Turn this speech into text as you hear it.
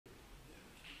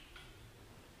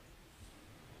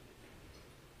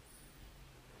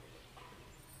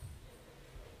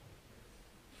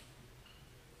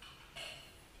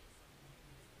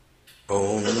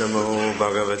Om Namo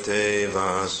Bhagavate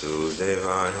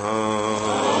Vasudevaya.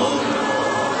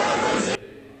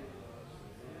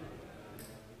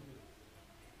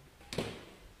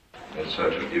 It's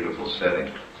such a beautiful setting.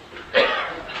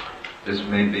 This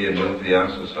may be a new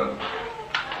Vyasa sun.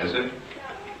 Is it?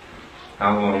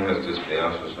 How long has this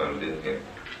Vyasa sun been here?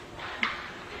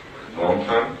 Long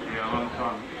time? Yeah, long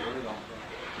time.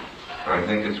 I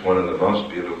think it's one of the most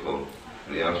beautiful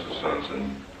Vyasa suns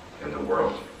in the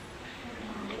world.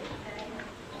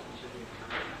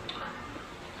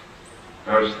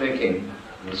 I was thinking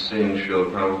and seeing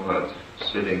Srila Prabhupada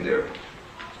sitting there.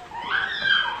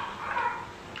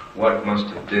 What must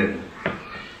have been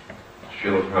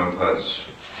Srila Prabhupada's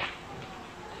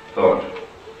thought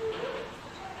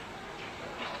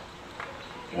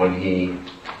when he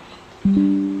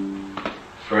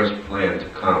first planned to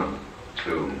come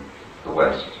to the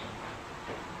West?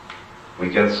 We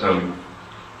get some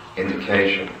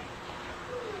indication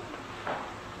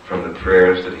from the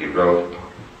prayers that he wrote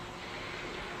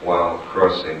while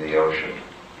crossing the ocean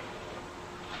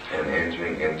and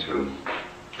entering into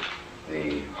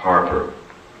the harbor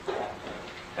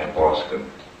at Boston.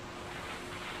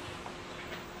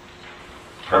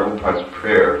 Prabhupada's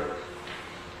prayer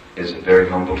is a very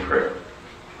humble prayer.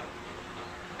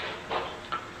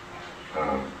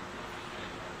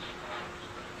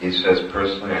 He says,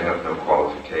 personally, I have no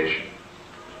qualification.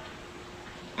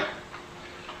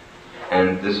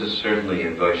 And this is certainly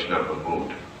in Vaishnava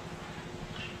mood.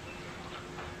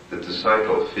 The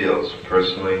disciple feels,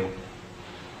 personally,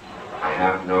 I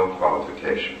have no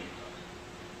qualification.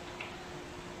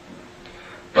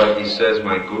 But he says,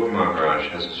 my Guru Maharaj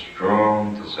has a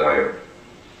strong desire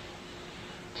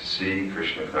to see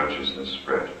Krishna consciousness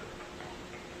spread.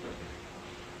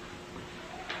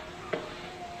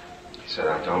 He said,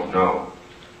 I don't know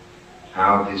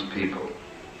how these people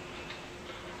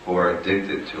who are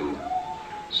addicted to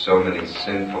so many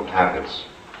sinful habits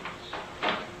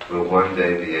will one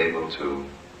day be able to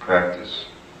practice.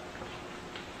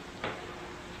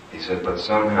 He said, but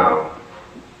somehow,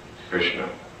 Krishna,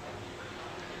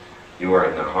 you are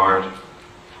in the heart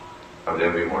of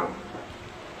everyone.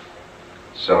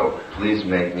 So please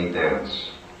make me dance.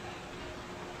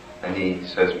 And he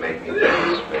says, make me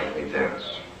dance, make me dance.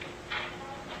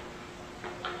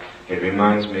 It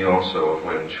reminds me also of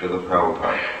when Srila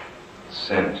Prabhupada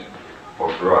sent,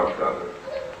 or brought rather,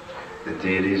 the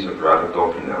deities of Radha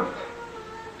Gopinath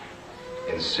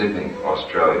in Sydney,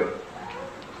 Australia,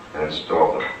 and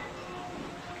installed them.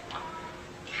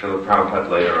 Srila Prabhupada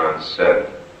later on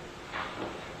said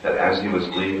that as he was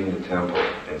leaving the temple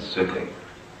in Sydney,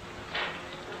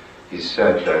 he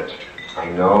said that, I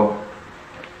know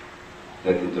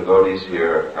that the devotees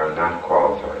here are not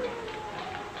qualified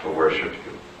to worship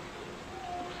you,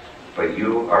 but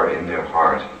you are in their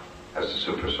heart as the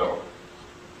Super Soul.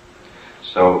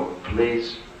 So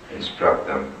please instruct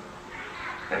them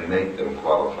and make them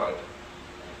qualified.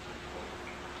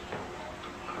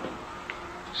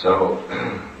 So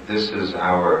this is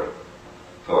our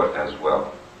thought as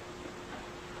well,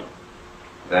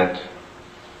 that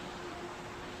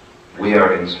we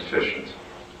are insufficient.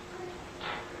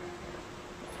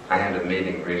 I had a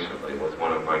meeting recently with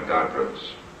one of my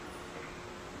godbrothers.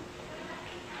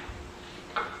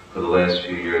 For the last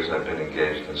few years I've been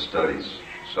engaged in studies,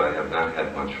 so I have not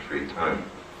had much free time.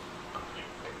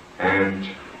 And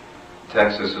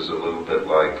Texas is a little bit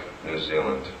like New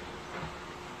Zealand.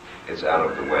 It's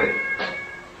out of the way.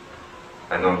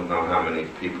 I don't know how many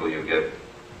people you get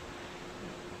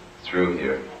through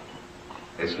here.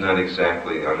 It's not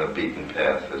exactly on the beaten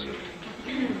path, is it?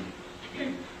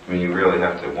 I mean, you really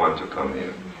have to want to come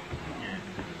here.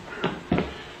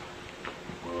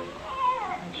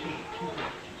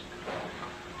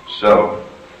 So,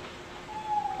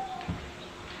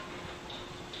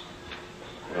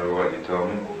 remember what you told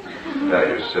me about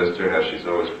your sister, how she's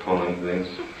always pulling things?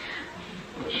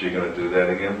 Is she going to do that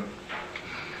again?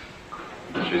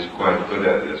 She's quite good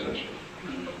at it, isn't she?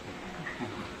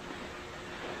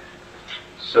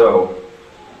 So,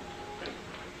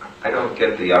 I don't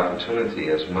get the opportunity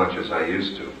as much as I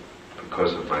used to,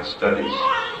 because of my studies,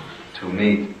 to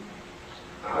meet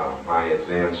my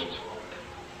advanced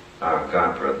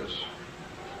godbrothers.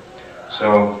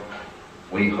 So,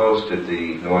 we hosted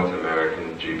the North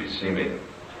American GBC meeting.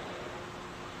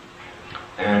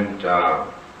 And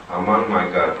among my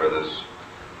godbrothers,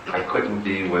 I could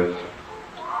be with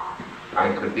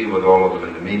all of them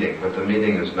in the meeting, but the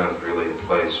meeting is not really a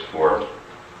place for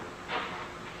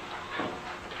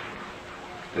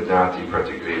Dadati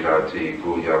Pratigrihati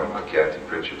Guyam Akyati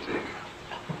Prichati.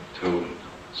 To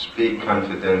speak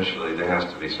confidentially, there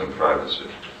has to be some privacy.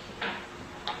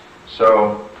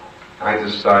 So I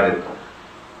decided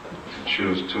to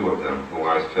choose two of them who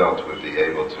I felt would be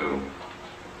able to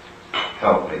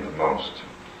help me the most.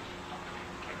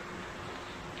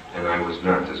 And I was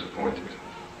not disappointed.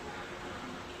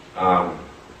 I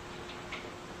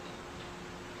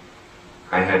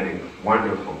had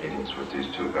wonderful meetings with these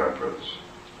two God brothers.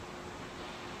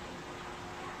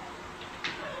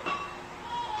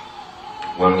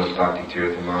 One was Bhakti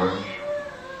Tirtha Maharaj,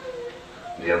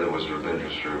 the other was Rabindra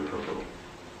Swarup Prabhu.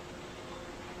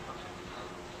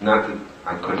 Not that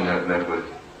I couldn't have met with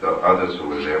the others who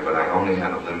were there, but I only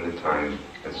had a limited time,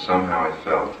 and somehow I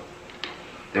felt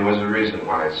there was a reason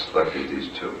why I selected these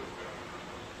two.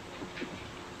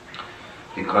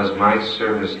 Because my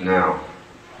service now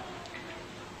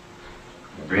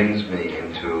brings me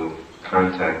into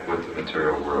contact with the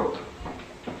material world.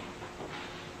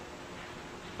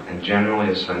 And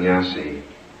generally a sannyasi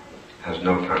has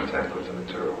no contact with the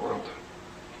material world.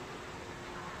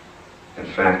 In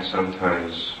fact,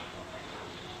 sometimes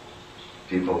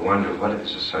people wonder, what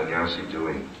is a sannyasi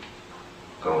doing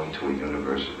going to a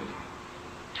university?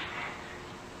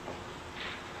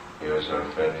 Here's our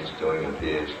friend, he's doing a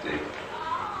PhD.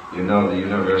 You know, the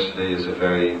university is a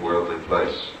very worldly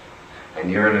place, and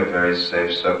you're in a very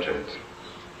safe subject.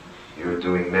 You're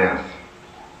doing math.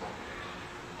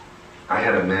 I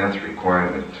had a math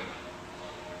requirement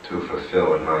to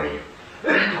fulfill in my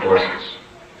courses,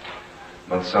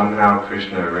 but somehow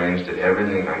Krishna arranged that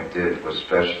everything I did was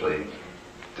specially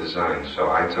designed, so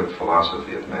I took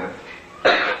philosophy of math.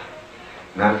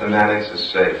 Mathematics is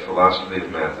safe, philosophy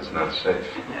of math is not safe.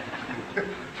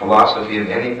 Philosophy of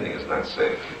anything is not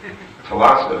safe.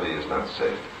 Philosophy is not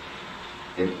safe.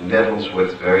 It meddles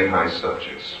with very high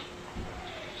subjects.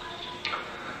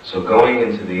 So going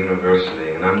into the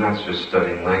university, and I'm not just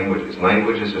studying languages.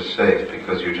 Languages are safe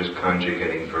because you're just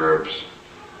conjugating verbs.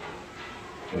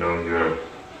 You know,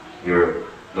 you're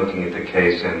looking at the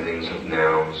case endings of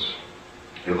nouns.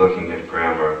 You're looking at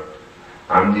grammar.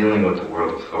 I'm dealing with the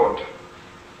world of thought.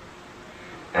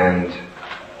 And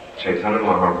Chaitanya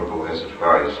Mahaprabhu has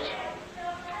advised,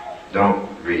 don't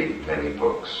read many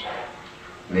books.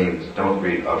 Means don't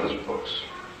read others' books.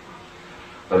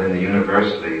 But in the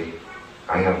university,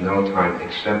 I have no time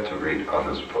except to read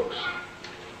others' books.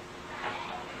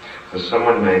 So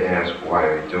someone may ask, why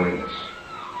are you doing this?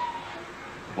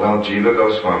 Well, Jiva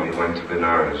Goswami went to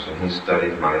Benares and he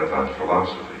studied Mayavad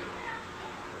philosophy.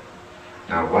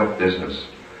 Now what business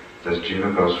does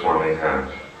Jiva Goswami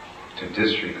have to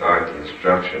disregard the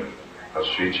instruction of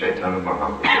Sri Chaitanya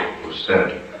Mahaprabhu, who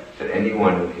said that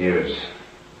anyone who hears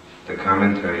the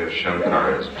commentary of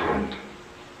Shankara is doomed?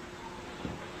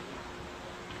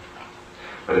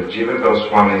 But if Jiva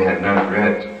Goswami had not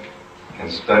read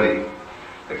and studied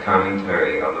the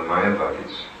commentary of the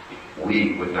Mayavadis,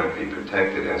 we would not be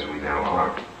protected as we now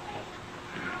are.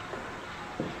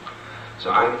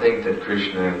 So I think that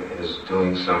Krishna is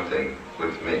doing something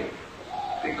with me,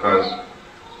 because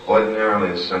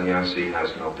ordinarily a sannyasi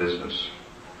has no business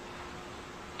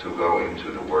to go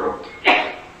into the world.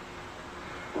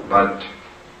 But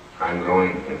I'm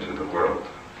going into the world.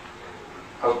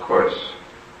 Of course,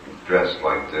 dressed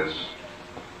like this,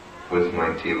 with my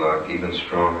tilak, even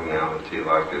stronger now. The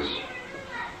tilak is,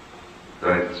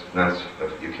 right, it's not,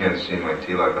 you can't see my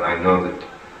tilak, but I know that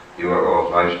you are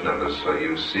all Vaishnavas, so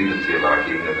you see the tilak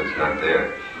even if it's not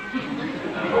there.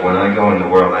 But when I go in the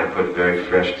world, I put very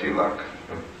fresh tilak.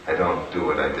 I don't do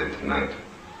what I did tonight.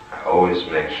 I always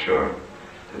make sure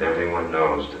that everyone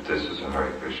knows that this is a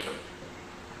Hare Krishna.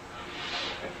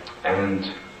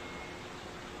 And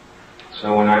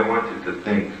so when I wanted to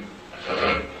think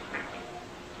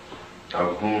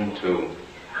of whom to,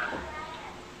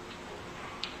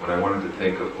 when I wanted to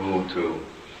think of who to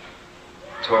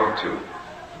talk to,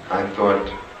 I thought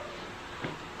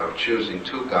of choosing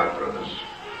two God brothers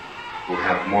who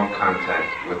have more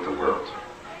contact with the world.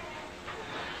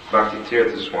 Bhakti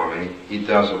Tirtha Swami, he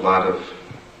does a lot of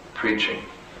preaching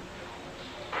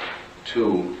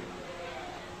to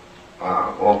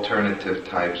alternative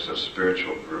types of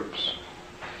spiritual groups.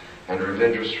 And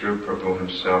Rabindra Swarup Prabhu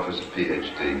himself is a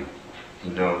PhD. He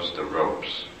knows the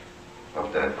ropes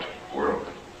of that world.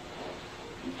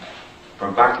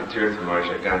 From Bhakti Tirtha Maharaj,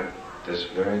 I got this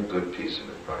very good piece of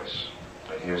advice.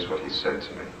 And here's what he said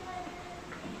to me.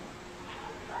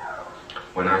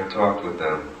 When I talked with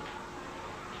them,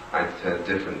 I had a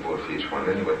different mood for each one.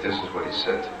 Anyway, this is what he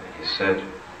said to me. He said,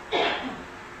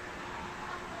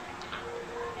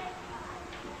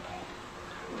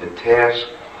 the task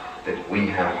that we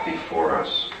have before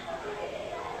us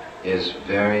is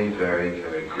very, very,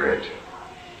 very great.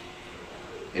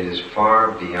 It is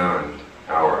far beyond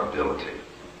our ability.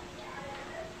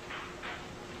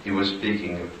 he was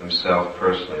speaking himself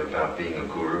personally about being a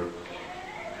guru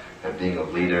and being a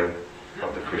leader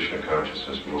of the Krishna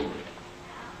consciousness movement.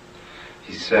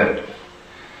 He said,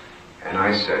 and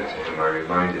I said to him, I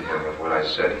reminded him of what I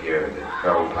said here, that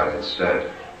Prabhupada had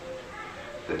said,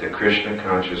 that the Krishna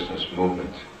consciousness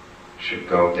movement should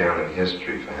go down in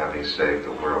history for having saved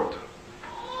the world.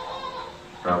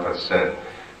 Prabhupada said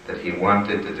that he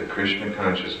wanted that the Krishna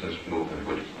consciousness movement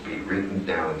would be written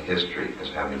down in history as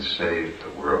having saved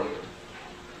the world.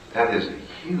 That is a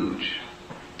huge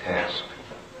task.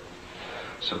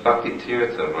 So Bhakti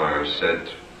Tirtha Maharaj said,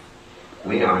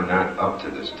 we are not up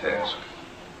to this task.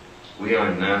 We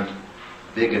are not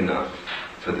big enough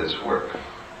for this work.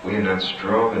 We are not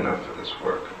strong enough for this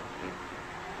work.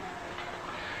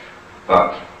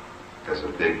 But, there's a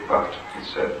big but, he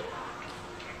said,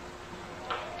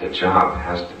 the job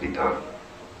has to be done.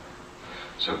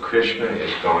 So Krishna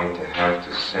is going to have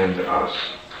to send us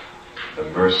the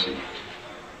mercy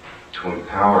to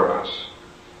empower us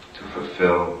to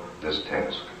fulfill this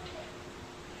task.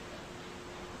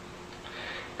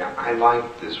 Now, I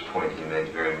like this point he made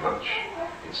very much.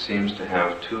 It seems to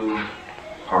have two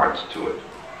parts to it.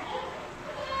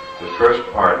 The first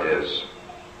part is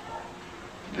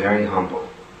very humble.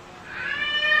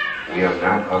 We are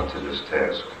not up to this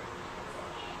task.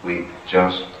 We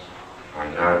just are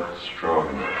not strong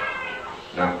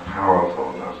enough, not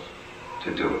powerful enough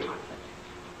to do it.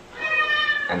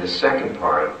 And the second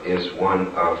part is one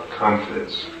of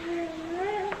confidence,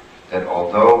 that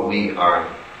although we are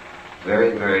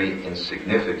very, very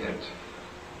insignificant,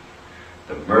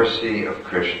 the mercy of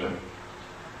Krishna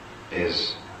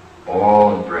is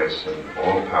all-embracing,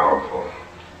 all-powerful,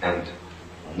 and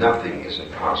nothing is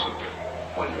impossible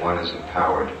when one is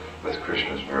empowered with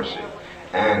Krishna's mercy.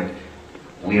 And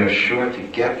we are sure to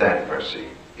get that mercy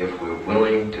if we're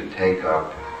willing to take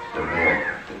up the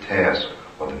task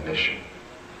or the mission.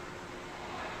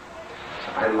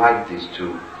 So I like these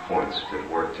 2 points that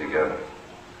work together.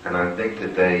 And I think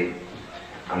that they,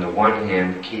 on the one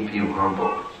hand, keep you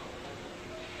humble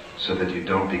so that you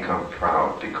don't become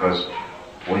proud, because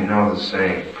we know the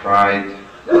saying, pride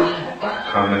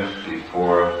cometh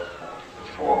before the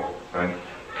fall, right?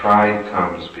 Pride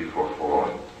comes before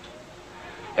falling.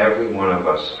 Every one of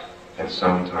us at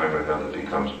some time or another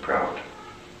becomes proud.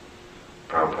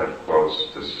 Prabhupada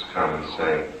quotes this common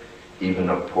saying, even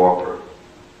a pauper,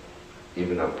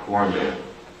 even a poor man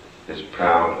is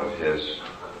proud of his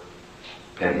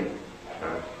penny.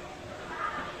 Right?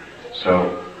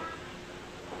 So,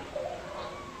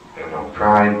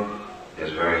 pride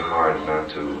is very hard not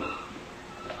to,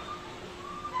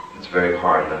 it's very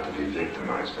hard not to be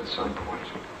victimized at some point.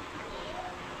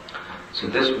 So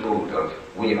this mood of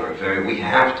we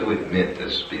have to admit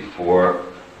this before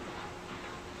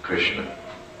Krishna.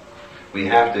 We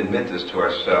have to admit this to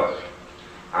ourselves.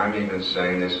 I'm even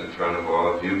saying this in front of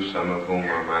all of you, some of whom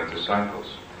are my disciples.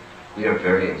 We are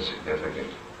very insignificant.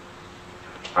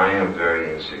 I am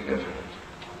very insignificant.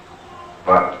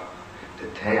 But the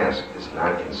task is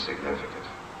not insignificant.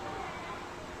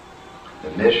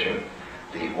 The mission,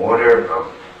 the order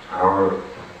of our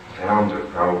founder,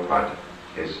 Prabhupada,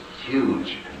 is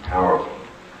huge and powerful.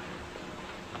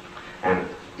 And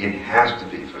it has to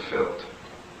be fulfilled.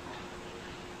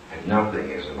 And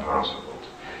nothing is impossible.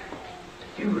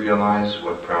 Do you realize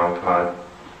what Prabhupada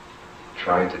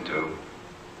tried to do?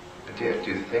 But do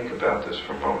you think about this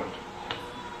for a moment?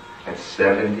 At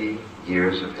 70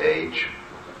 years of age,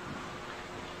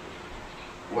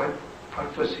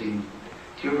 what was he?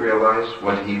 Do you realize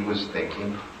what he was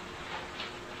thinking?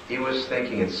 He was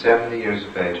thinking at 70 years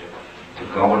of age to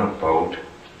go on a boat,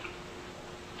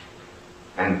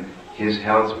 and his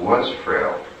health was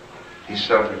frail. He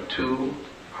suffered 2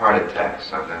 heart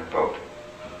attacks on that boat.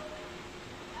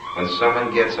 When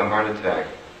someone gets a heart attack,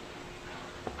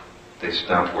 they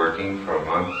stop working for a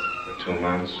month or 2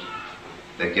 months.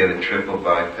 They get a triple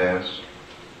bypass,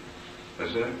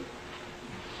 isn't it?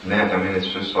 Man, I mean, it's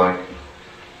just like,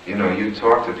 you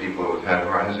talk to people who've had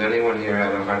has anyone here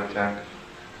had a heart attack?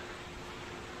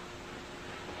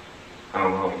 How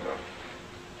long ago?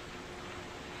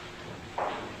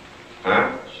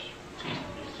 Huh?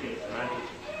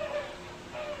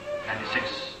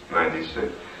 96.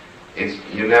 96.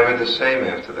 You're never the same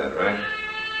after that, right?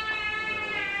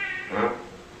 Huh?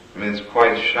 I mean, it's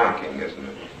quite shocking, isn't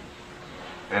it?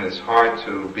 And it's hard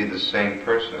to be the same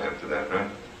person after that, right?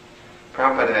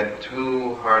 Prabhupada had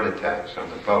 2 heart attacks on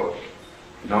the boat.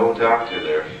 No doctor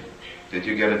there. Did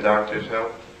you get a doctor's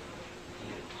help?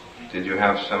 Did you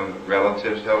have some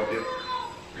relatives help you?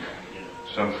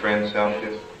 Some friends help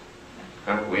you?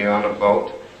 Huh? Were you on a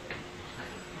boat?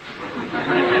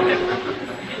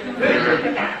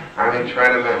 I mean, try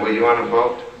to imagine, were you on a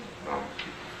boat? No.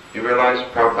 You realize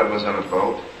Prabhupada was on a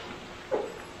boat?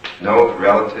 No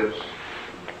relatives,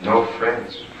 no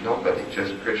friends, nobody,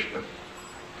 just Krishna.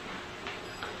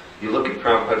 You look at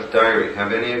Prabhupada's diary.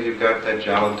 Have any of you got that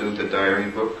Jaladuta diary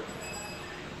book?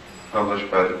 Published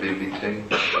by the BBT?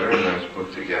 Very nice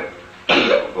book to get.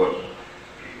 Book.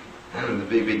 The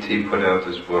BBT put out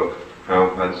this book,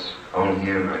 Prabhupada's own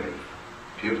handwriting.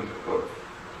 Beautiful book.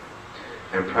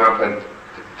 And Prabhupada,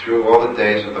 through all the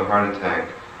days of the heart attack,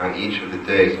 on each of the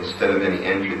days, instead of any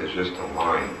entry, there's just a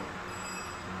line.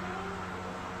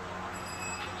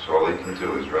 So all he can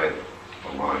do is write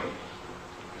a line.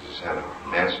 He just had a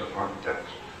massive heart attack.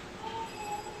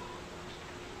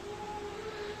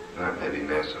 Not maybe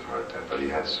massive heart attack, but he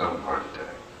had some heart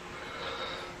attack.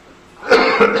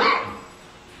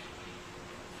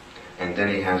 And then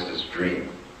he has this dream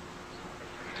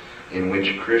in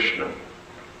which Krishna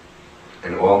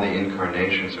and all the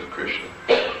incarnations of Krishna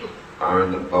are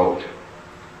in the boat,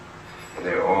 and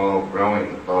they're all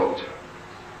rowing the boat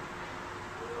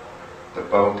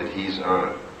that he's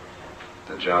on,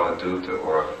 the Jaladuta,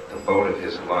 or the boat of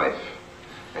his life.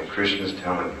 And Krishna's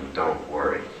telling him, don't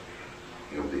worry,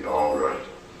 you'll be all right.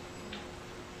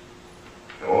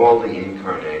 And all the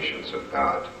incarnations of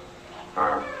God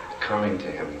are coming to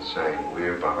him and saying,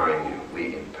 we're behind you,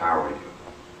 we empower you.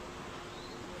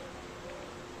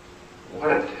 What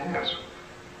a task.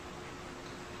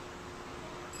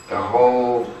 The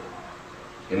whole,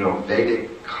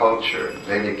 Vedic culture,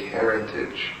 Vedic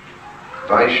heritage,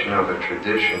 Vaishnava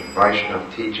tradition, Vaishnava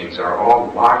teachings are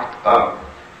all locked up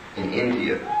in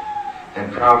India.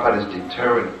 And Prabhupada is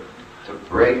determined to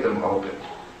break them open.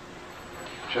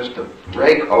 Just to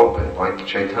break open, like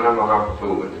Chaitanya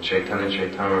Mahaprabhu and the Chaitanya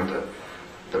Chaitamrita,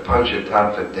 the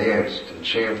Panchatattva danced and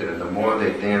chanted, and the more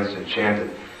they danced and chanted,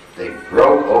 they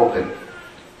broke open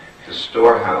the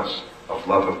storehouse of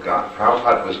love of God.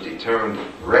 Prabhupada was determined to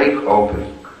break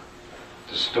open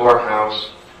the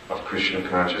storehouse of Krishna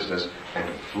consciousness and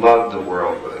flood the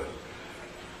world with it.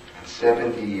 At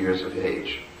 70 years of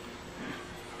age,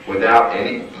 without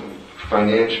any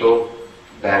financial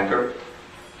backer,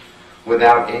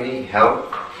 without any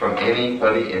help from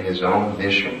anybody in his own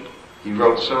mission. He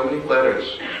wrote so many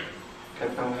letters,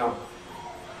 got no help.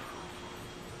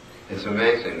 It's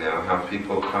amazing now how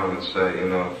people come and say,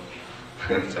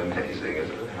 it's amazing,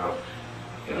 isn't it? How,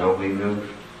 we knew,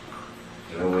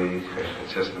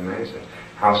 it's just amazing.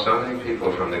 How so many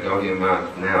people from the Gaudiya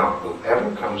Math now,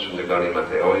 whoever comes from the Gaudiya Math,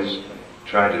 they always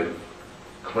try to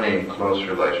claim close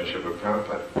relationship with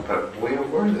Prabhupada. But where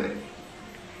were they?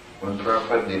 When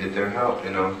Prabhupada needed their help,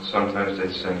 sometimes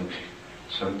they'd send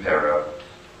some para,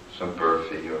 some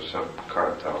burfi, or some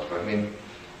kartal. I mean,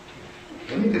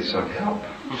 he needed some help.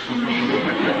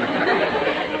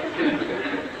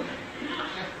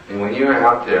 And when you're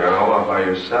out there all by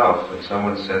yourself and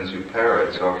someone sends you para,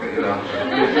 it's okay,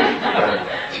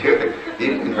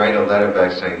 you can write a letter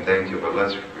back saying thank you, but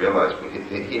let's realize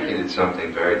he needed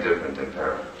something very different than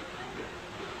para.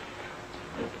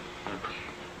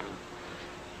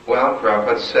 Well,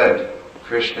 Prabhupada said,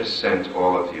 Krishna sent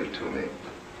all of you to me.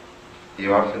 He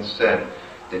often said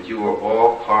that you were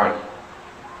all part,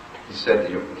 he said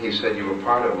you were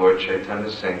part of Lord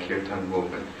Chaitanya's Sankirtan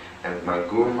movement, and my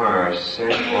Guru Maharaj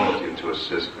sent all of you to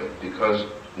assist me, because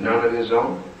none of his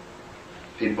own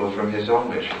people from his own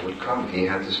mission would come. He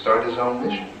had to start his own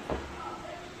mission.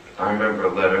 I remember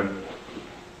a letter.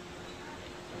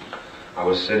 I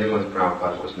was sitting with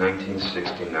Prabhupada, it was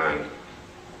 1969,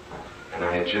 and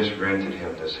I had just rented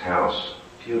him this house,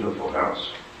 beautiful house,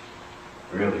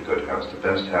 really good house, the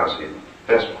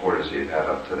best quarters he had had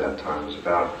up to that time. It was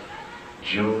about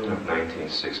June of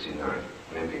 1969,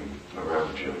 maybe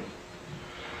around June.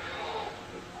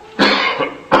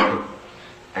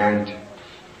 And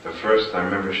the first, I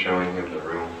remember showing him the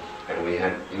room, and we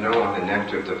had, on the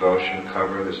Nectar of Devotion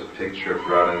cover, there's a picture of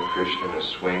Radha and Krishna in a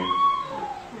swing.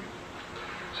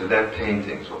 So that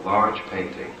painting is a large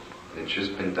painting. It's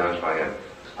just been done by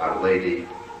a lady,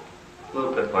 a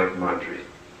little bit like Madri.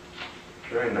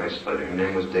 Very nice lady. Her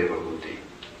name was Devahuti.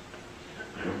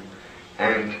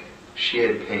 And she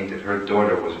had painted, her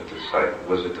daughter was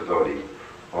a devotee,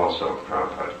 also of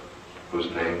Prabhupada, whose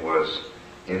name was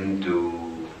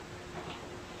Indumati.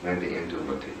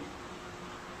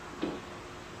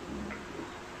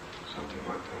 Something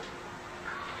like that.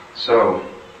 So,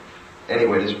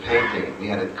 anyway, this painting, we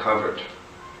had it covered.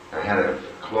 I had a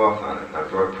cloth on it, and I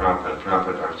brought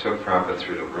Prabhupada. I took Prabhupada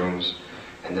through the rooms,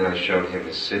 and then I showed him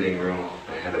his sitting room.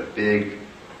 I had a big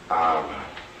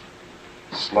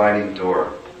sliding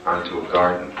door onto a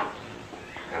garden,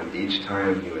 and each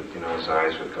time he would, his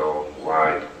eyes would go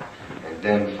wide,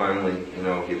 then finally,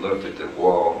 he looked at the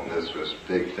wall, and this was a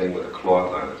big thing with a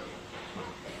cloth on it.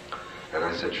 And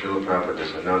I said, Srila Prabhupada,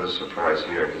 there's another surprise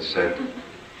here. And he said,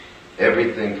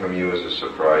 everything from you is a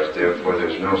surprise, therefore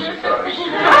there's no surprise.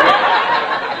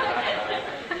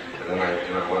 And then I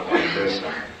went like this,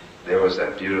 and there was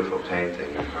that beautiful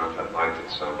painting, and Prabhupada liked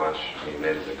it so much, he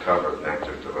made it the cover of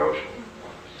Nectar of Devotion.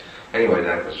 Anyway,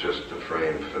 that was just the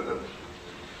frame for the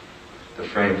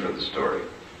story.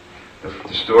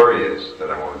 The story is, that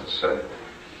I wanted to say,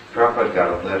 Prabhupada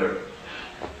got a letter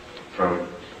from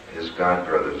his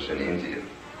godbrothers in India,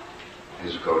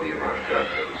 his Gaudiya Math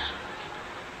godbrothers,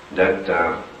 that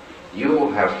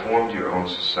you have formed your own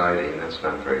society, and that's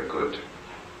not very good,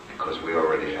 because we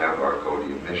already have our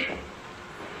Gaudiya mission.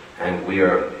 And we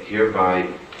are hereby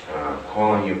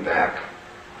calling you back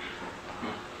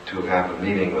to have a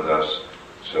meeting with us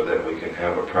so that we can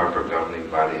have a proper governing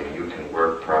body and you can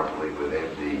work properly within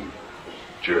the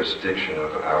jurisdiction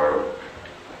of our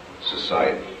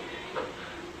society.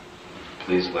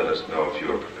 Please let us know if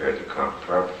you are prepared to come.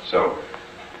 So,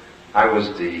 I was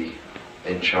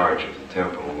in charge of the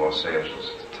temple in Los Angeles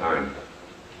at the time.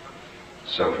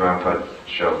 So Prabhupada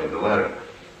showed me the letter.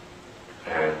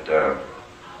 And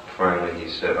finally he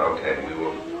said, okay, we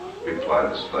will reply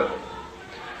this letter.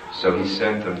 So he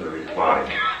sent them the reply.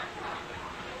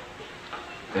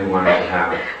 They wanted to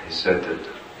have, he said that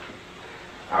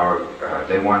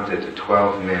they wanted a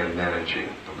 12-man managing,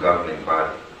 a governing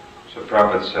body. So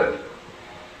Prabhupada said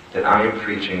that I am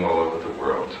preaching all over the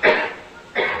world,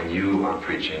 and you are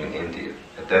preaching in India.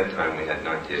 At that time we had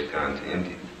not yet gone to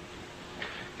India.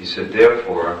 He said,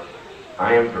 therefore,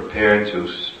 I am prepared to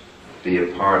be a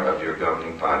part of your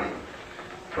governing body,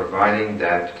 providing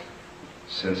that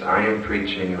since I am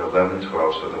preaching in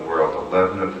 11/12 of the world,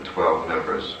 11 of the 12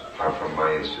 members are from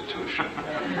my institution.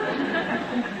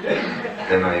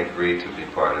 Then I agree to be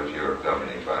part of your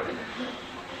governing body.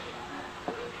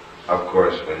 Of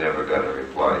course, we never got a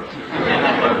reply to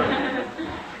that.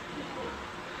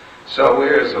 So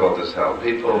where is all this help?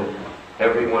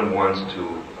 Everyone wants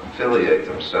to affiliate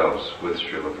themselves with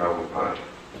Srila Prabhupada.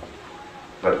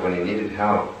 But when he needed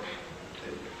help,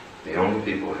 the only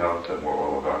people who helped him were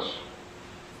all of us.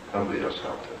 Nobody else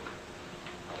helped him.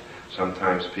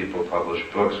 Sometimes people publish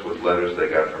books with letters they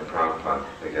got from Prabhupada.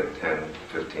 They get 10,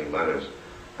 15 letters.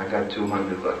 I got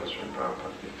 200 letters from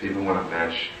Prabhupada. If people want to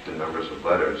match the numbers of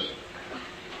letters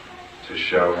to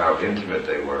show how intimate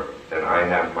they were, then I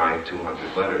have my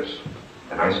 200 letters.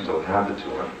 And I still have the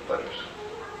 200 letters.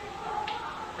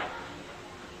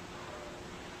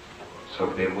 So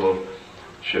people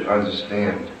should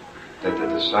understand that the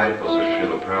disciples of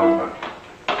Srila Prabhupada.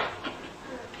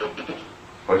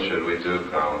 What should we do,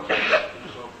 Colin?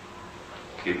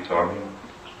 Keep talking?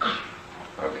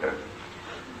 Okay.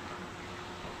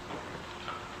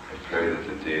 I pray that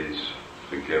the deities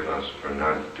forgive us for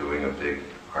not doing a big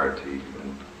arti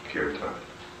and kirtan.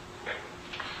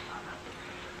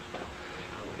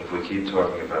 If we keep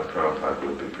talking about Prabhupada,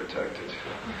 we'll be protected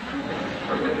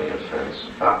from any offense.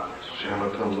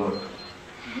 Shamaka, look.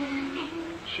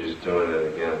 She's doing it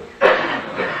again.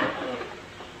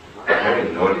 Very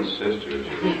naughty sister.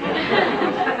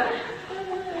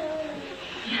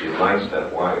 She likes that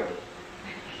wire.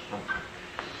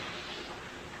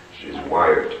 She's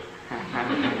wired.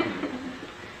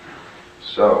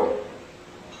 So,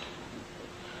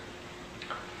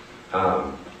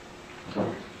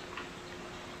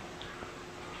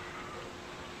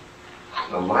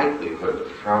 the likelihood of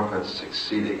Prabhupada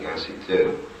succeeding as he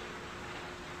did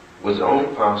was only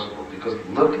possible because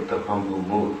look at the humble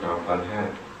mood Prabhupada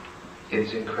had.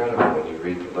 It's incredible when you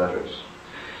read the letters.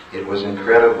 It was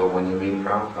incredible when you meet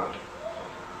Prabhupada.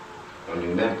 When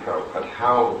you met Prabhupada,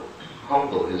 how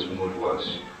humble his mood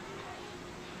was.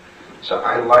 So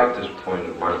I like this point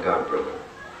of my godbrother,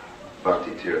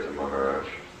 Bhakti Tirtha Maharaj,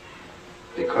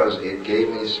 because it gave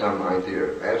me some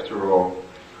idea. After all,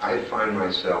 I find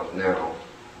myself now,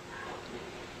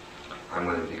 I'm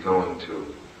going to be going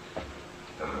to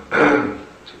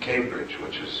Cambridge,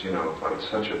 which is, like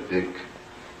such a big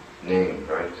name,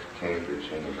 right? Cambridge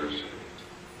University.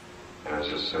 And as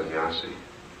a sannyasi.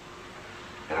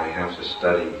 And I have to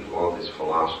study all these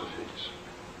philosophies.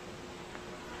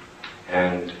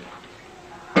 And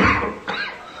I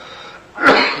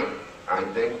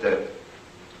think that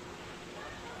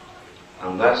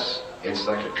unless it's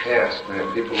like a task,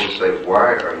 then people will say,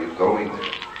 why are you going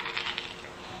there?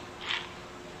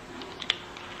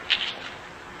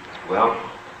 Well,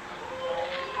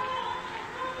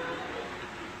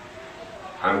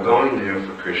 I'm going there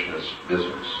for Krishna's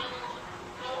business.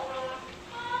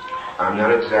 I'm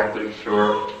not exactly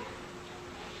sure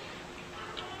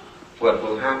what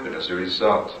will happen as a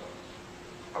result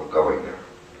of going there.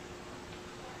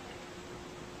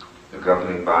 The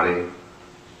governing body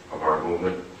of our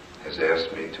movement has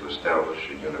asked me to establish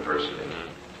a university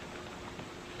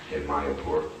in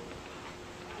Mayapur.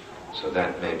 So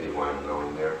that may be why I'm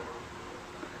going there.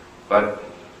 But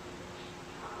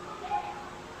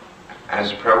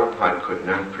as Prabhupada could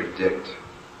not predict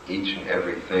each and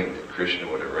everything that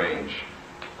Krishna would arrange,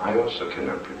 I also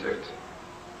cannot predict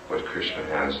what Krishna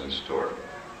has in store.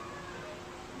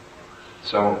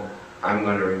 So I'm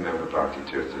going to remember Bhakti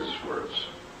Tirtha's words.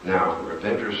 Now,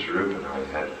 Ravindra Swarup and I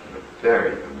had a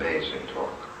very amazing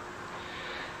talk.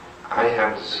 I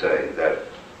have to say that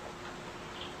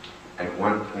at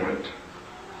one point,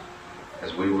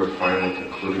 as we were finally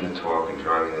concluding the talk and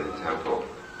driving to the temple,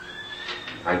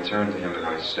 I turned to him and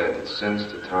I said that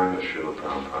since the time of Srila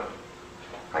Prabhupada,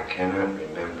 I cannot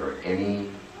remember any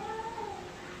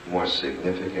more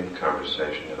significant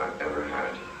conversation that I've ever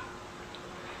had.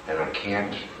 And I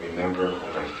can't remember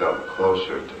when I felt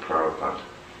closer to Prabhupada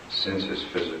since his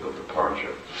physical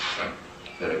departure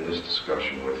than in this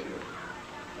discussion with you.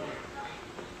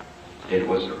 It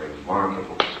was a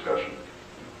remarkable discussion.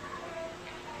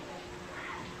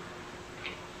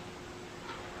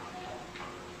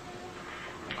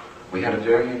 We had a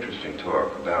very interesting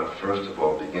talk about, first of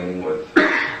all, beginning with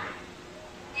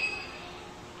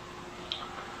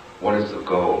what is the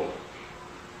goal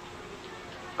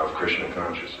of Krishna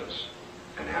consciousness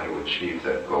and how to achieve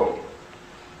that goal.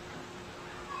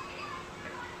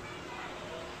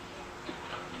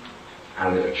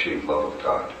 How to achieve love of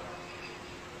God.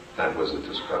 That was the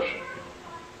discussion.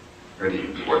 Really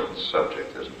important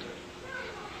subject, isn't it?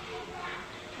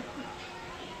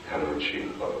 How to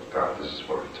achieve love of God. This is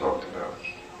what we talked about.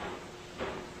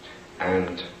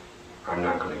 And I'm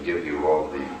not going to give you all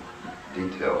the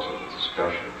details of the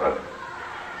discussion, but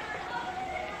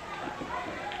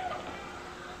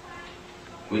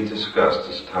we discussed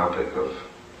this topic of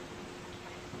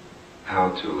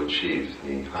how to achieve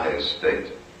the highest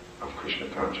state of Krishna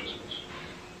consciousness.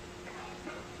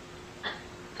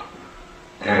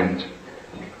 And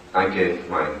I gave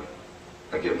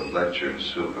a lecture in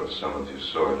Sukha. Some of you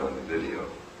saw it on the video.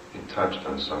 It touched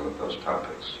on some of those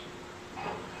topics.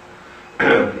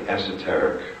 The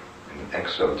esoteric and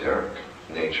exoteric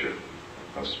nature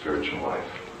of spiritual life.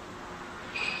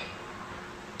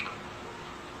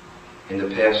 In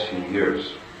the past few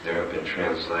years, there have been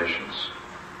translations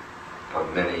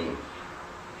of many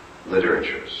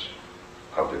literatures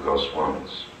of the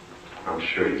Goswamis. I'm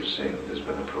sure you've seen them. There's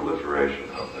been a proliferation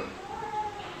of them.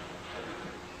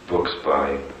 Books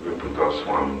by Rupa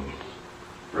Goswami,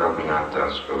 Raghunath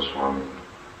Das Goswami.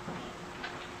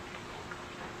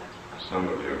 Some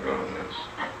of you are going this.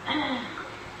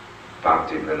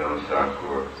 Bhakti Vinod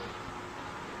Thakur.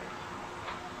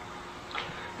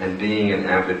 And being an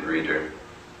avid reader,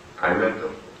 I read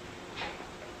them.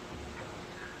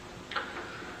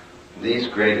 These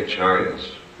great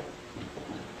acharyas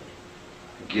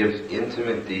give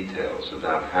intimate details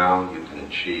about how you can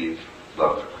achieve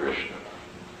love for Krishna.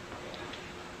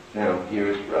 Now, here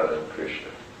is Radha and Krishna.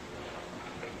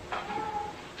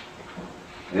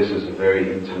 This is a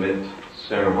very intimate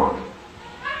ceremony.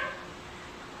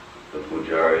 The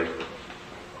pujari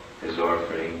is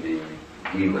offering the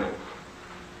ghee lamp.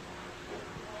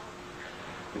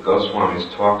 The Goswamis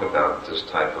talk about this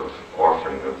type of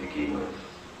offering of the ghee lamp.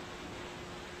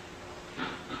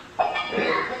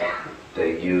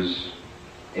 They use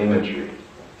imagery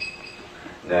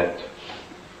that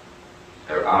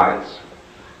their eyes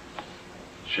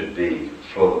should be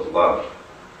full of love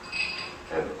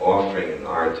and offering an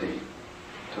arati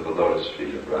to the lotus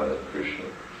feet of Radha and Krishna.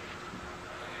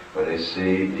 When they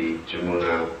see the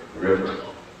Jamuna River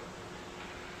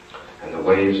and the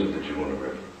waves of the Jamuna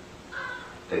River,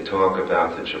 they talk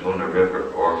about the Jamuna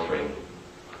River offering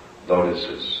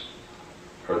lotuses,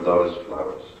 her lotus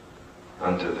flowers,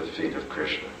 unto the feet of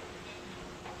Krishna.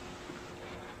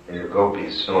 In a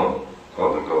Gopi song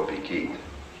called the Gopi Geet,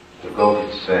 the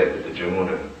Gopis say that the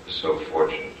Jamuna is so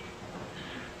fortunate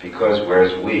because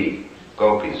whereas we,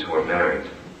 Gopis who are married,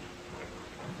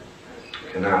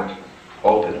 cannot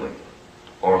openly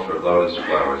offer lotus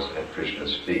flowers at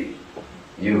Krishna's feet,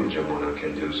 you, Jamuna,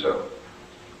 can do so.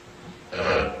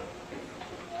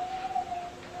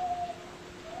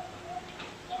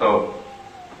 So,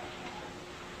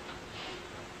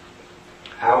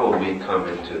 how will we come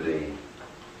into the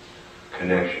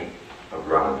connection of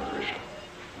Radha and Krishna?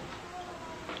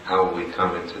 How will we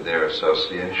come into their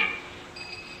association?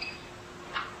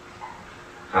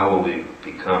 How will we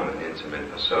become an intimate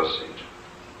associate?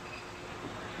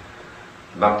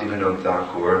 Bhaktivinoda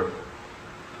Thakur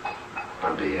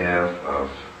on behalf of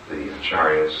the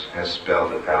acharyas, has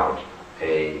spelled it out.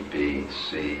 A, B,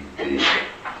 C, D,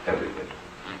 everything.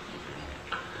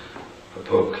 A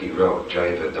book he wrote,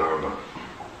 Jaiva Dharma,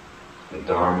 the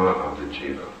Dharma of the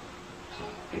Jiva,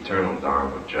 eternal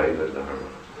Dharma, Jaiva Dharma.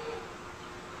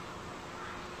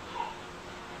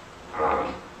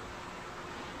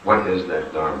 What is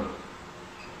that Dharma?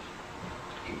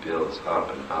 He builds up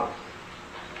and up.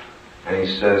 And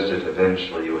he says that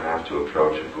eventually you have to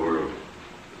approach a guru,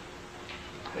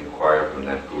 inquire from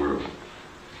that guru.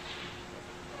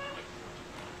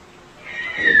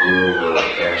 And the guru will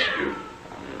ask you.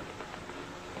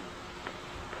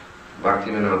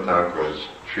 Bhaktivinoda Thakur is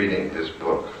treating this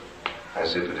book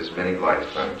as if it is many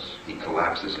lifetimes. He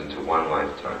collapses into one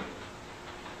lifetime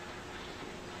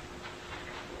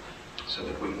so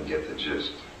that we can get the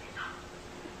gist.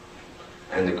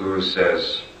 And the guru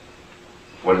says,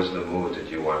 what is the mood that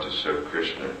you want to serve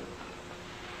Krishna?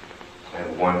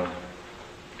 And one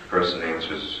person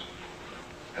answers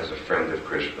as a friend of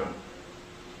Krishna.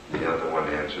 The other one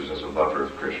answers as a lover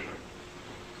of Krishna.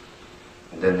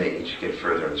 And then they each get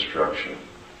further instruction.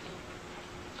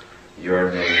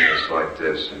 Your name is like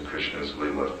this in Krishna's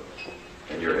Leela,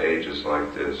 and your age is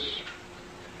like this,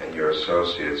 and your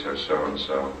associates are so and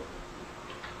so.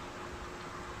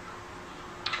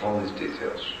 All these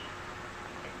details.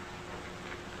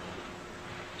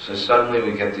 So suddenly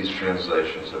we get these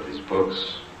translations of these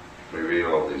books, we read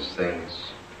all these things,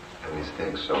 and we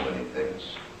think so many things.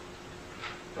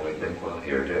 And we think, well,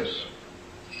 here it is.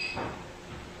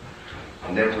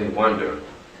 And then we wonder,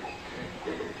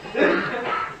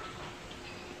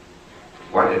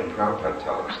 why didn't Prabhupada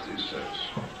tell us these things?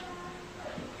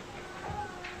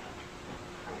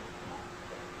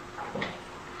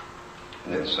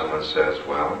 And then someone says,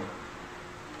 well,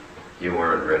 you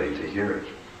weren't ready to hear it.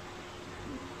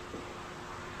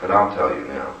 But I'll tell you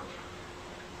now.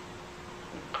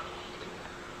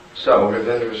 So,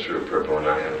 Ravindra Sri Prabhu and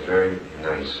I had a very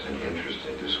nice and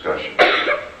interesting discussion.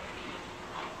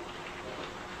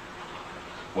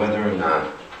 Whether or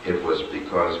not it was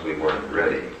because we weren't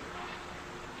ready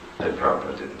that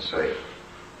Prabhupada didn't say it.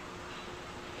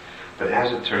 But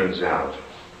as it turns out,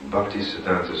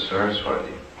 Bhaktisiddhanta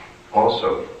Saraswati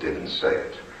also didn't say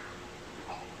it.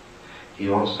 He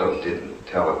also didn't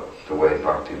tell it the way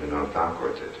Bhaktivinoda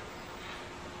Thakur did.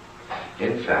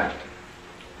 In fact,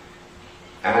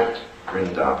 at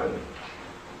Vrindavan,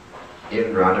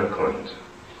 in Radhakund,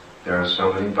 there are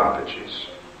so many Babajis,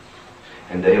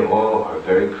 and they all are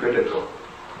very critical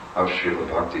of Srila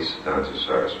Bhaktisiddhanta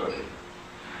Saraswati.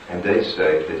 And they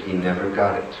say that he never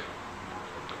got it.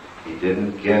 He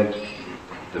didn't get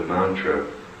the mantra,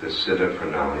 the Siddha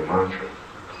Pranali mantra,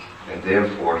 and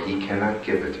therefore he cannot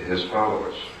give it to his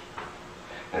followers.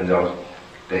 And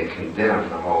they condemn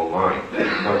the whole line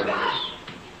because of this.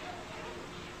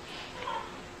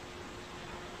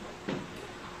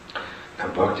 Now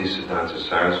Bhaktisiddhanta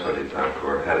Saraswati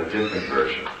Thakur had a different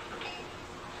version.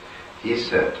 He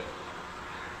said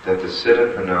that the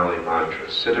Siddha Pranali mantra,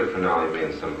 Siddha Pranali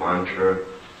means the mantra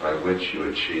by which you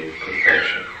achieve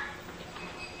perfection.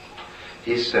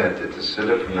 He said that the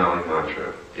Siddha Pranali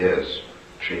mantra is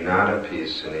Trinadapi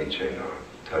Sanichena,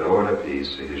 Tarodapi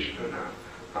Sahishnuna,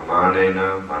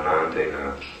 Amanena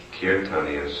Manandena,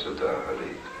 Kirtaniya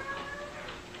Sudahari.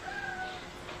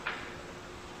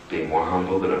 Be more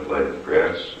humble than a blade of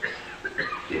grass,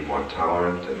 be more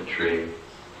tolerant than a tree,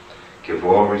 give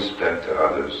all respect to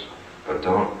others, but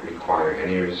don't require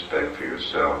any respect for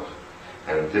yourself,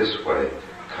 and in this way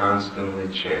constantly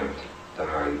chant the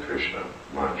Hare Krishna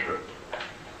mantra.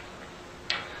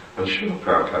 When Srila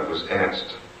Prabhupada was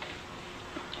asked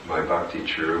by Bhakti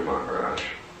Charu Maharaj,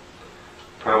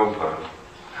 Prabhupada,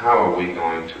 how are we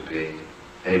going to be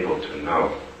able to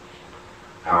know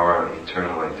our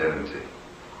eternal identity?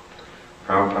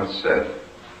 Prabhupada said,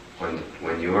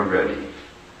 when you are ready,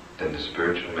 then the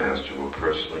spiritual master will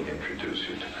personally introduce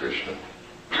you to Krishna.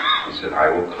 He said, I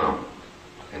will come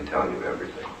and tell you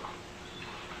everything.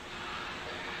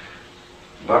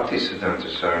 Bhaktisiddhanta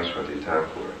Saraswati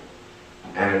Thakur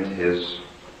and his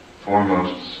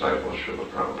foremost disciple, Srila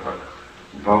Prabhupada,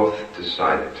 both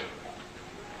decided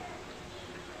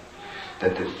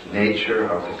that the nature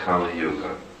of the Kali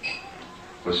Yuga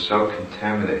was so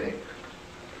contaminating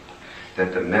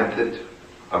that the method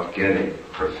of getting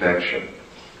perfection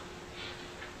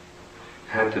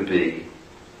had to be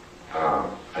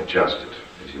adjusted,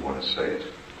 if you want to say it,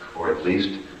 or at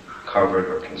least covered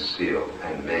or concealed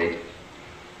and made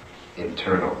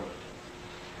internal.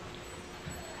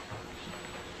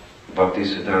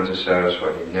 Bhaktisiddhanta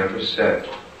Saraswati never said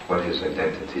what his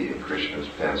identity in Krishna's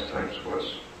pastimes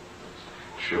was.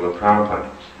 Srila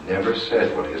Prabhupada never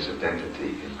said what his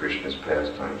identity in Krishna's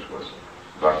pastimes was.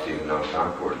 Bhaktivinoda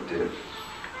Thakur did.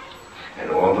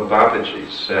 And all the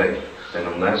Babajis say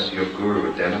that unless your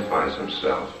guru identifies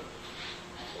himself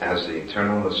as the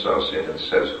eternal associate and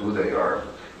says who they are,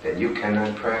 then you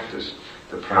cannot practice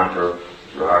the proper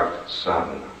rag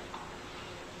sadhana.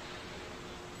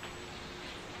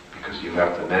 Because you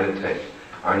have to meditate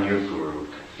on your guru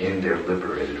in their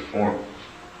liberated form.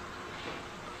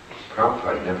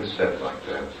 Prabhupada never said like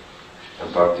that.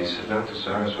 And Bhaktisiddhanta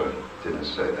Saraswati didn't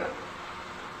say that.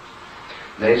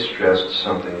 They stressed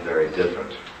something very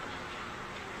different.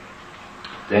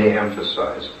 They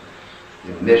emphasized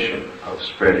the mission of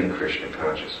spreading Krishna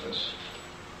consciousness.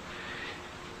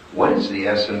 What is the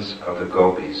essence of the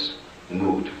gopis'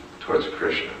 mood towards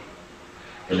Krishna?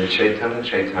 In the Chaitanya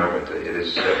Chaitamrita, it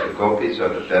is said the gopis are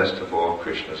the best of all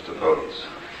Krishna's devotees.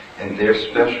 And their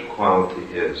special quality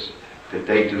is that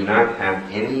they do not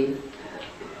have any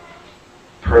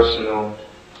personal,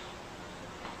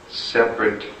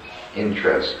 separate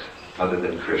interest other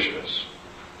than Krishna's.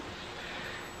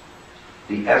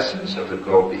 The essence of the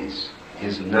gopis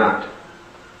is not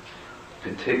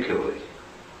particularly,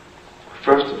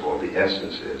 first of all, the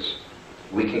essence is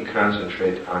we can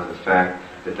concentrate on the fact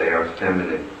that they are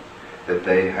feminine, that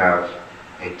they have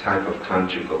a type of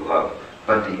conjugal love.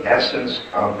 But the essence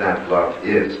of that love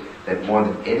is that more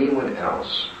than anyone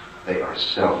else, they are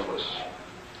selfless.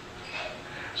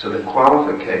 So the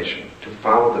qualification to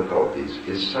follow the gopis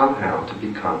is somehow to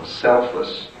become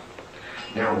selfless.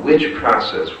 Now, which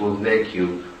process will make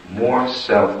you more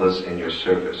selfless in your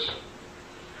service?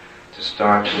 To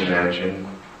start to imagine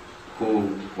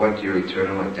what your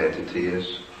eternal identity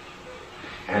is,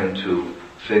 and to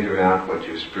figure out what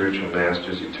your spiritual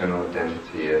master's eternal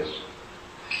identity is,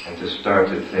 and to start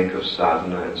to think of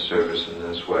sadhana and service in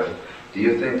this way. Do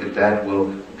you think that that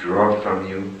will draw from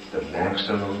you the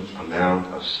maximum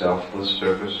amount of selfless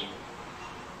service?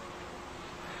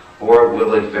 Or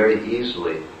will it very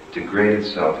easily degrade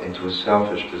itself into a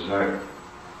selfish desire?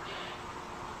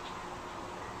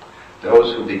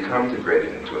 Those who become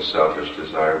degraded into a selfish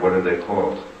desire, what are they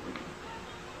called?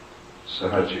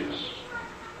 Sahajis.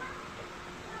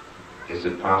 Is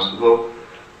it possible?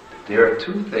 There are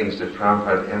two things that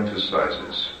Prabhupada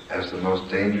emphasizes as the most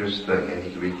dangerous thing, and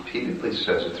he repeatedly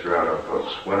says it throughout our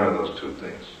books. What are those two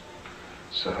things?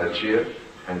 Sahajya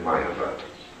and Mayavad.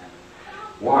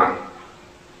 Why?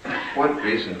 What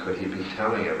reason could he be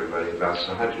telling everybody about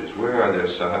Sahajis? Where are there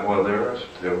Sahajis? Well,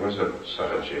 there was a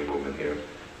Sahajya movement here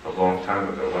a long time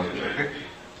ago, wasn't there?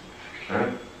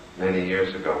 Right? Many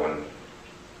years ago when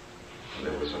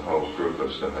there was a whole group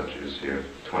of Sahajis here,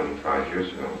 25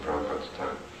 years ago in Prabhupada's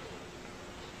time.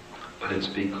 But it's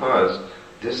because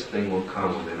this thing will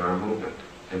come within our movement.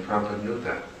 And Prabhupada knew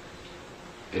that.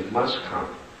 It must come.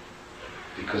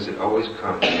 Because it always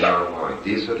comes in our mind.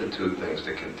 These are the two things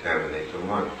that contaminate the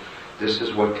mind. This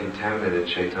is what contaminated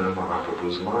Chaitanya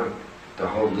Mahaprabhu's mind. The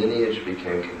whole lineage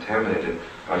became contaminated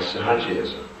by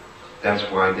Sahajism. That's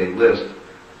why they list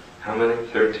how many?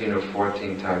 13 or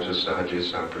 14 types of Sahaja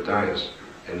Sampradayas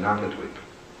in Navadvip.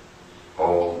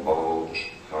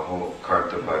 The whole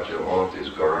Kartavaja, all of these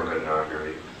Gauranga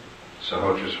Nagari.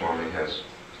 Sahotra Swami has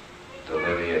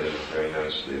delineated very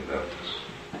nicely about this.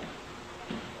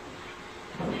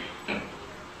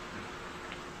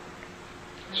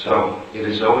 So, it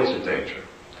is always a danger.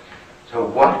 So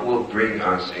what will bring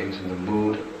us into the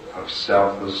mood of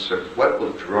selfless service? What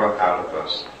will draw out of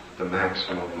us the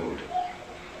maximum mood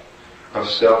of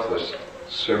selfless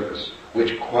service,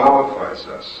 which qualifies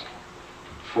us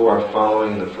for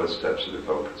following the footsteps of the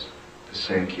devotees? The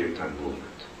Sankirtan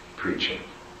movement, preaching.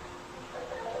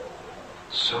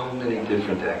 So many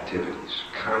different activities,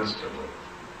 constantly.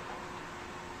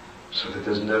 So that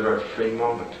there's never a free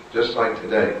moment. Just like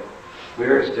today.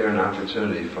 Where is there an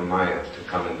opportunity for Maya to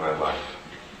come in my life?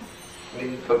 I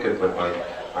mean, look at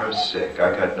I'm sick.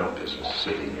 I got no business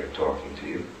sitting here talking to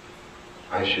you.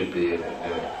 I should be in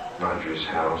Mandri's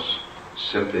house,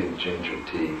 sipping ginger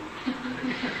tea.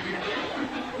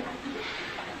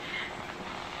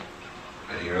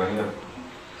 And here I am.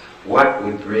 What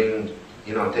would bring,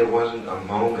 there wasn't a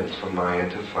moment for Maya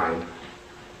to find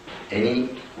any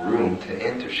room to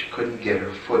enter. She couldn't get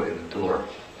her foot in the door.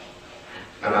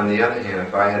 And on the other hand,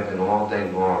 if I had been all day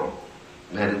long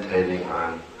meditating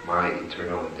on my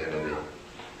eternal identity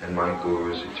and my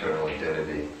Guru's eternal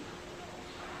identity,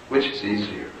 which is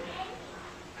easier?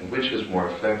 And which is more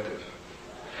effective?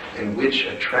 And which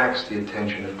attracts the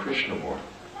attention of Krishna more?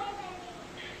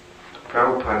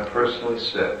 Prabhupada personally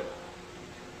said,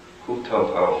 who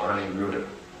told, Aniruddha,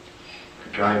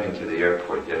 driving to the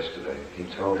airport yesterday, he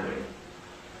told me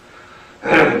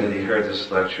that he heard this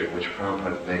lecture in which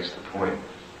Prabhupada makes the point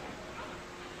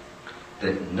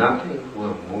that nothing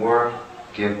will more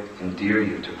endear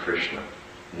you to Krishna,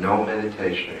 no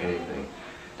meditation or anything,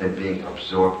 than being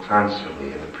absorbed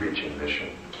constantly in the preaching mission.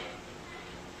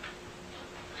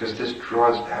 Because this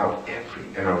draws out every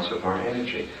ounce of our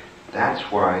energy. That's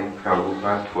why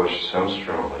Prabhupada pushed so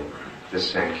strongly the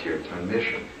Sankirtan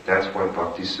mission. That's why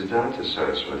Bhaktisiddhanta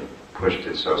Saraswati pushed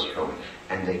it so strongly.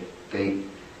 And they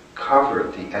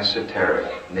covered the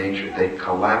esoteric nature. They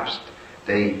collapsed,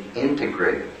 they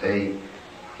integrated,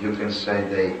 you can say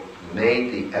they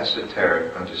made the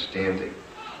esoteric understanding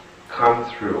come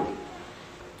through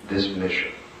this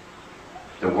mission.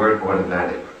 The word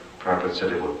automatic, Prabhupada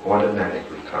said it would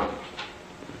automatically come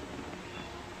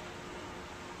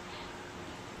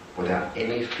without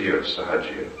any fear of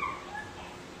Sahaja,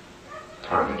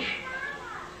 tarnish.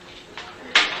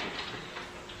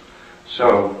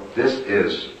 So this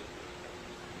is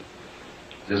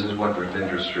what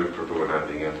Ravindra Sri Prabhu and I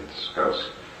began to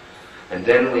discuss. And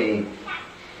then we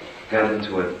got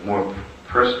into a more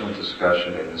personal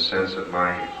discussion in the sense of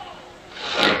my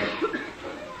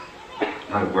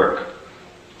work.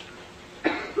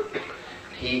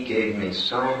 He gave me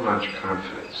so much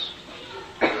confidence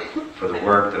for the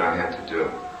work that I had to do.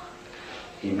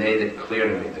 He made it clear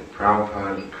to me that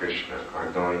Prabhupada and Krishna are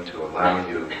going to allow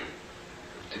you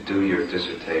to do your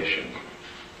dissertation,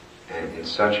 and in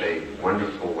such a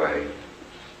wonderful way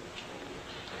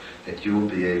that you will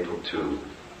be able to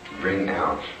bring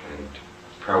out and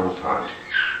Prabhupada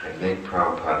and make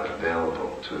Prabhupada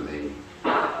available to the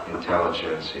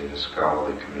intelligentsia and the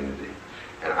scholarly community.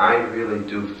 And I really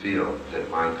do feel that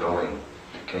my going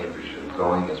to Cambridge and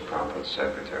going as Prabhupada's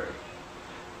secretary.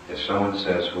 If someone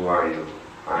says, "Who are you?"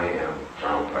 I am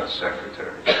Prabhupada's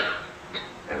secretary.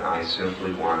 And I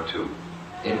simply want to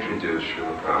introduce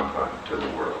Srila Prabhupada to the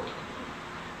world.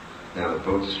 Now the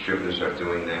book distributors are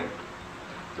doing that.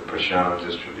 The Prashadam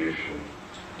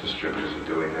distributors are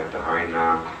doing that. The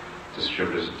Harinam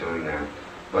distributors are doing that.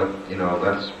 But,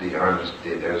 let's be honest,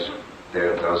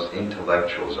 those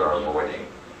intellectuals are avoiding.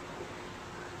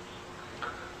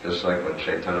 Just like when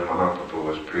Chaitanya Mahaprabhu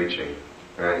was preaching,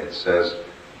 right, it says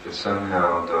that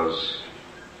somehow those,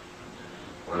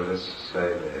 what did it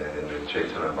say in the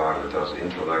Chaitanya Bhagavad, those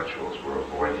intellectuals were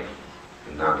avoiding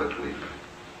the Navadvip.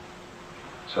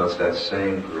 So it's that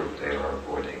same group they are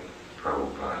avoiding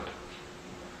Prabhupada.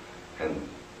 And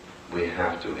we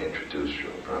have to introduce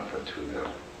Srila Prabhupada to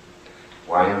them.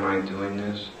 Why am I doing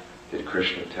this? Did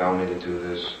Krishna tell me to do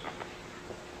this?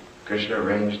 Krishna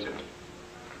arranged it.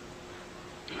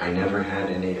 I never had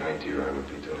any idea I would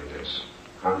be doing this.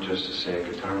 I'm just a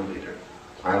Sankirtan leader.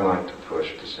 I like to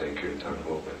push the Sankirtan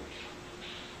movement.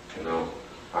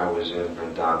 I was in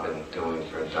Vrindavan doing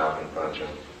Vrindavan Bhajan.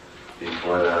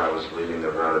 Before that I was leading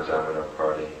the Radha Damodar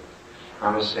party.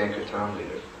 I'm a Sankirtan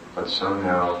leader. But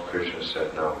somehow Krishna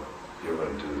said, no, you're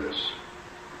going to do this.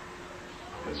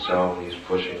 And so he's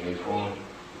pushing me forward.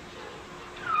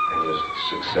 And his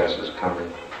success is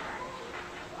coming.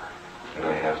 And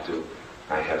I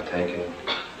have taken,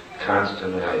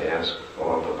 constantly I ask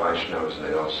all the Vaishnavas and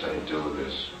they all say, do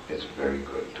this. It's very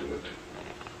good, do it.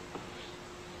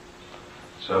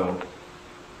 So,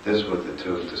 this were the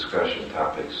two discussion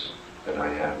topics that I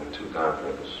had with two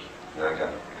godbrothers. And I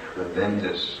got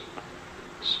tremendous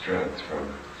strength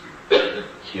from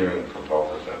hearing from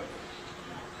both of them.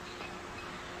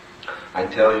 I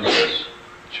tell you this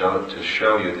to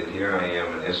show you that here I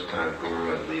am an ISKCON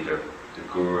guru and leader, the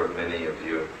guru of many of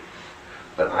you.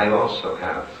 But I also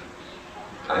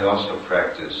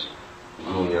practice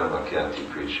Guyama Kyati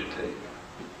Prishate.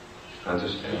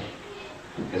 Understand?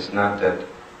 It's not that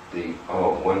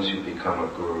once you become a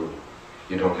guru,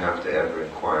 you don't have to ever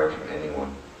inquire from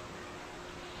anyone.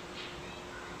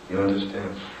 You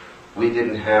understand? We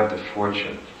didn't have the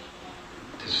fortune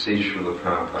to see Srila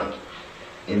Prabhupada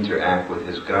interact with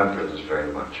his godbrothers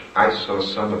very much. I saw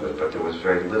some of it, but there was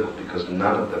very little because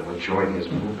none of them would join his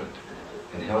movement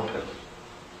and help him.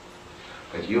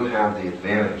 But you have the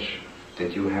advantage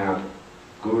that you have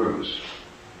gurus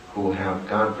who have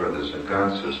godbrothers and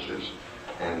godsisters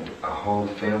and a whole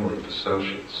family of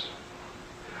associates.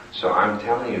 So I'm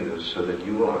telling you this so that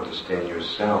you will understand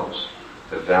yourselves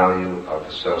the value of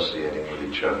associating with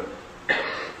each other.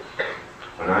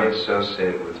 When I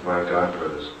associate with my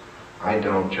godbrothers, I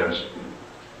don't just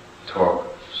talk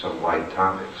some light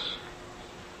topics.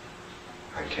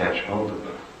 I catch hold of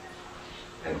them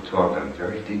and talk on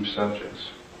very deep subjects,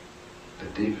 the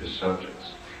deepest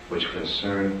subjects, which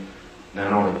concern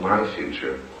not only my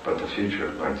future, but the future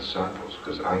of my disciples,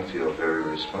 because I feel very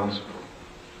responsible.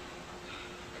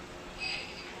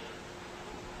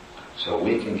 So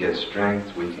we can get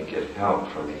strength, we can get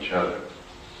help from each other.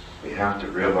 We have to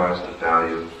realize the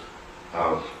value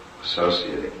of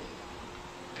associating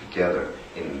together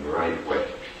in the right way,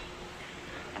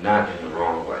 not in the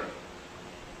wrong way.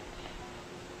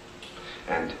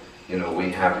 And,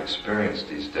 we have experienced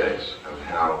these days of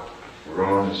how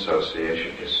wrong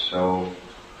association is so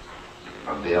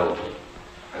available.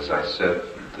 As I said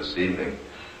this evening,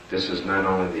 this is not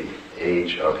only the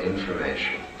age of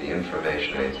information, the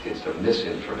information age, it's the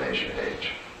misinformation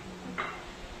age.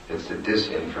 It's the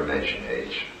disinformation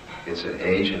age. It's an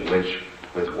age in which,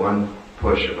 with one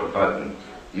push of a button,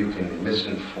 you can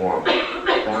misinform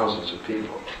thousands of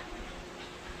people.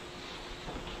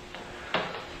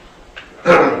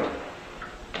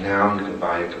 Now you can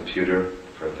buy a computer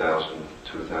for $1,000,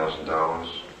 $2,000.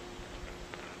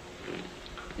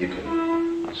 You can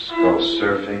go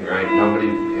surfing, right? Nobody,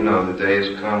 the day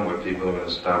has come where people are going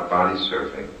to stop body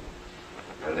surfing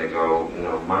and they go,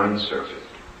 mind surfing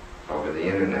over the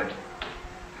internet.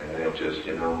 And they're just,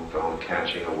 going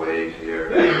catching a wave here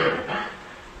and there.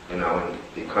 And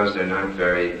because they're not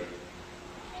very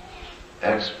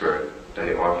expert,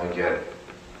 they often get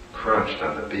crunched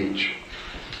on the beach.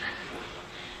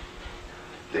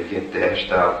 They get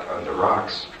dashed out on the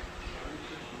rocks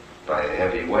by a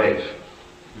heavy wave.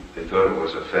 They thought it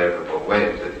was a favorable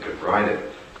wave, that they could ride it,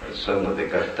 and suddenly they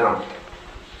got dumped.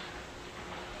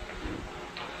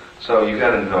 So you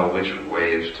got to know which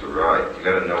waves to ride. You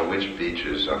got to know which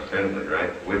beaches are friendly,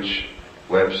 right? Which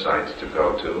websites to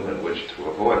go to and which to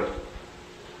avoid.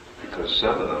 Because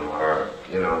some of them are,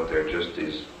 they're just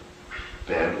these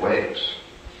bad waves.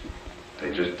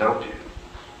 They just dump you.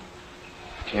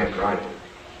 You can't ride them.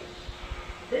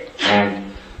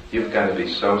 And you've got to be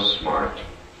so smart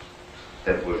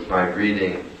that by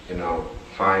reading,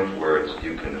 5 words,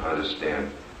 you can understand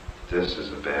this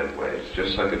is a bad wave.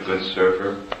 Just like a good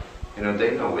surfer,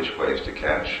 they know which waves to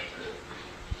catch.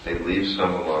 They leave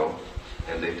some alone,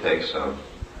 and they take some.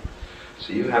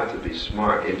 So you have to be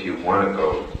smart if you want to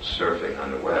go surfing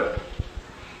on the web.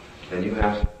 Then you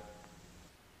have to...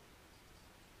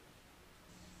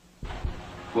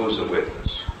 Who's a witness?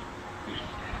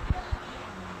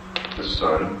 The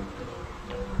sun,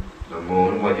 the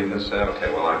moon. What you can say? Okay,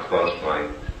 well I closed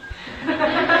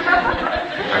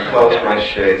my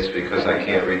shades because I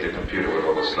can't read the computer with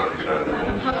all the sunshine and the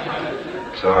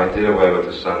moon. So I did away with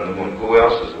the sun and the moon. Who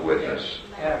else is a witness?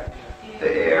 The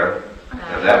air.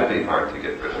 Now that would be hard to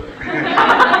get rid of.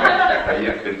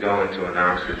 You could go into an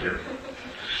oxygen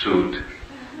suit.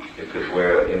 You could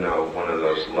wear, one of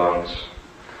those lungs,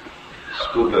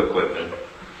 scuba equipment.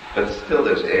 But still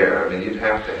there's air. I mean, you'd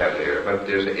have to have air. But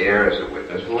there's air as a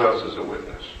witness. Who else is a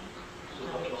witness?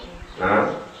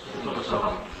 Huh?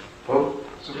 Who?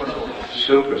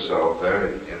 Super soul.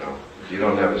 Very, If you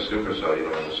don't have a super soul, you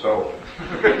don't have a soul.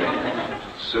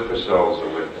 Super soul's a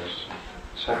witness.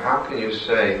 So how can you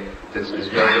say that there's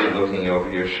nobody looking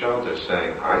over your shoulder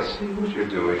saying, I see what you're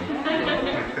doing,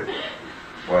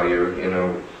 while you're,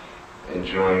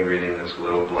 enjoying reading this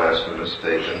little blasphemous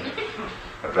statement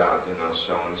about,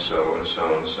 so-and-so and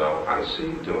so-and-so. I see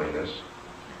you doing this.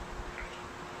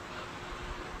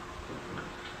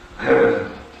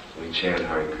 We chant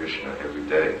Hare Krishna every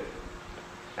day.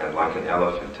 And like an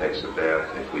elephant takes a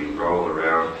bath, if we roll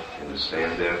around in the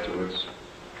sand afterwards,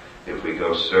 if we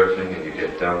go surfing and you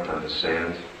get dumped on the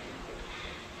sand,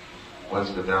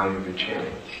 what's the value of your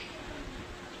chanting?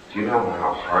 Do you know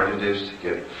how hard it is to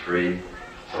get free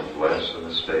from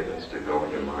blasphemous statements that go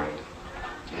in your mind?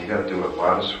 You got to do a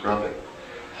lot of scrubbing.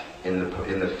 In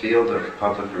the field of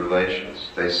public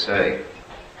relations, they say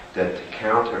that to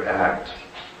counteract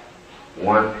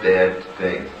one bad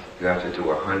thing, you have to do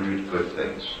 100 good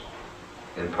things.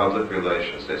 In public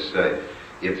relations, they say,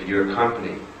 if your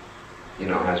company,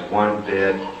 has one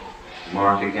bad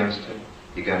mark against it,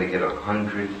 you got to get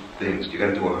 100 things. You got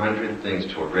to do 100 things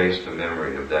to erase the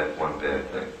memory of that one bad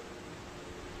thing.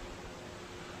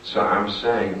 So I'm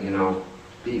saying,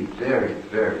 be very,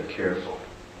 very careful.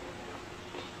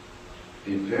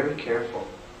 Be very careful.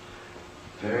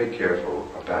 Very careful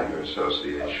about your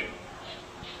association.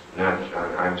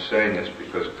 I'm saying this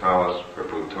because Kailas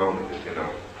Prabhu told me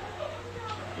that,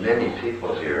 many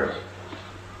people here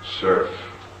surf.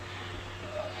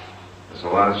 There's a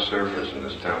lot of surfers in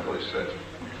this temple, he said.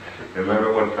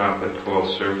 Remember what Prabhupada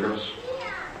called surfers?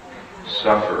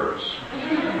 Sufferers.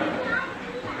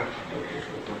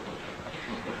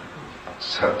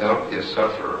 So don't be a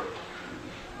sufferer.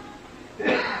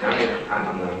 I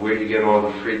don't know where you get all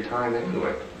the free time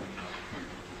anyway.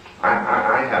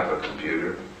 I have a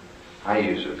computer. I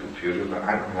use a computer, but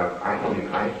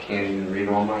I can't even read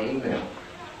all my email.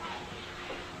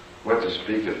 What to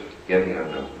speak of getting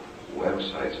on the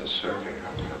websites and surfing.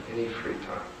 I don't have any free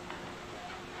time.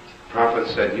 The Prophet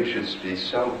said you should be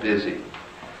so busy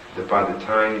that by the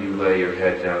time you lay your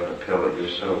head down on the pillow, you're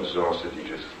so exhausted you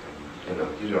just,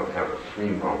 you don't have a free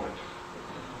moment.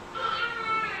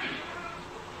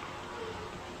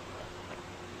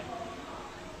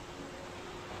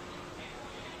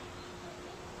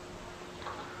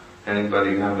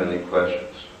 Anybody have any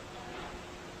questions?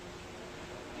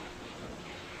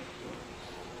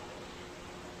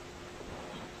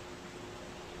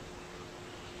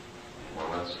 Well,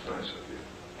 that's nice of you.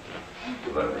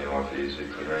 You let me off easy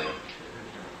today.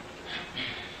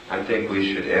 I think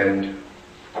we should end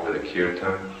with a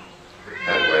kirtan.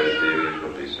 That way the deities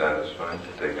will be satisfied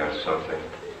that they got something.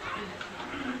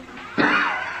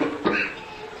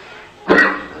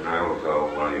 And I will go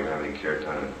while you're having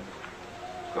kirtan.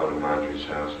 Go to Madri's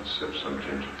house and sip some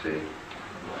ginger tea.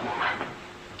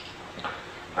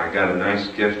 I got a nice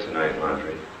gift tonight,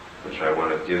 Madri, which I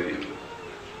want to give you.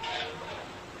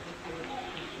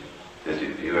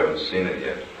 You haven't seen it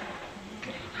yet.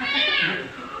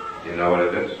 You know what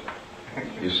it is?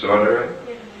 You saw it already?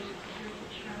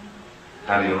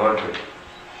 How do you like it?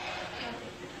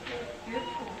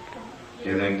 Do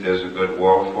you think there's a good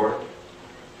wall for it?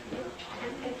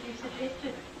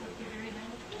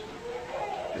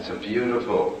 It's a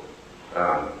beautiful,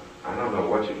 I don't know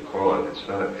what you'd call it. It's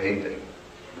not a painting.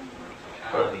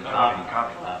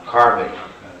 Carving.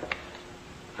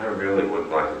 I really would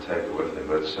like to take it with me,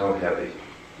 but it's so heavy.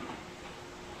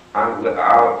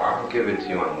 I'll give it to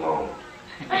you on loan.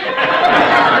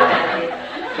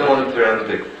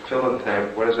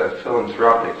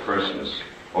 Philanthropic persons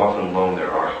often loan their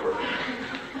artwork.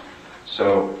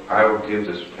 So I will give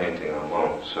this painting on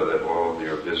loan so that all of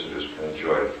your visitors can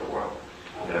enjoy it for a while.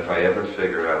 And if I ever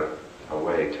figure out a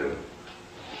way to,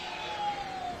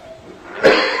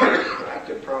 I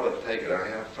could probably take it. I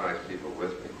have 5 people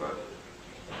with me, but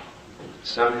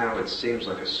somehow it seems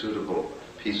like a suitable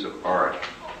piece of art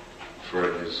for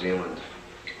a New Zealand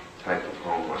type of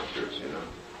home like yours,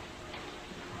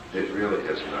 It really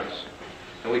is nice.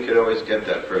 And we could always get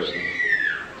that person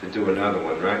to do another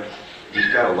one, right? He's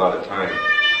got a lot of time.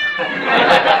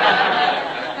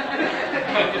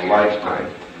 A lifetime.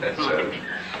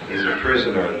 He's a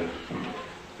prisoner, and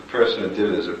the person that did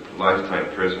it is a lifetime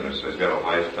prisoner, so he's got a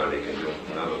lifetime, he can do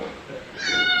another one.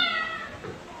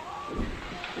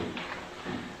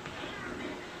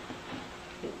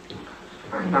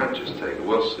 I might just take it,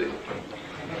 we'll see.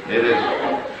 It is,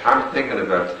 I'm thinking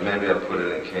about, maybe I'll put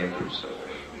it in Cambridge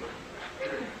somewhere.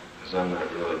 Because I'm not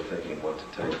really thinking what to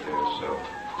take there, so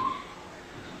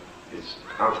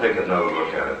I'll take another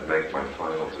look at it and make my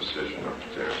final decision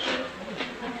upstairs.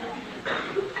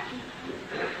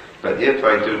 But if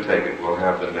I do take it, we'll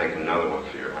have to make another one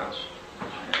for your house.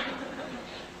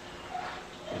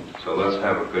 So let's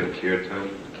have a good kirtan.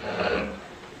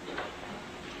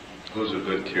 Who's a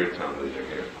good kirtan leader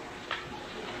here?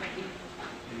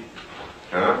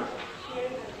 Huh?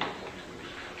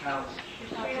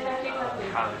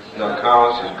 No,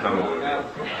 Kalas is coming with me.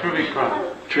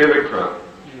 Trivikram.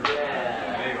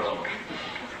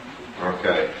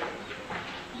 Okay.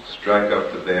 Strike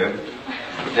up the band.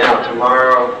 Now,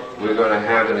 tomorrow we're going to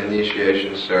have an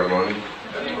initiation ceremony.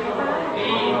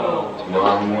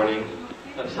 Tomorrow morning.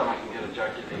 If someone can get a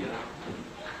juggy together.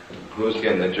 Who's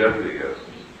getting the juggy together?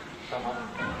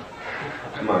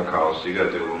 Come on, Carlos, you got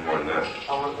to do a little more than that.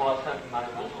 I was hoping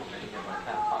maybe one more meeting if I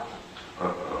can't find them.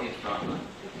 Uh-oh. He's fine.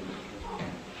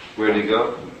 Where'd he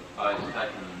go? I was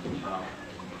taking from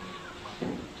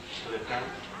the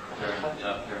parents.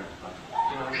 Yeah, parents.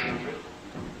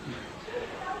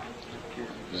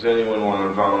 Does anyone want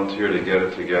to volunteer to get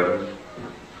it together?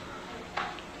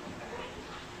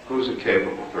 Who's a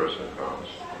capable person, Carlos?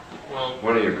 Well,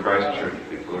 one of your Christchurch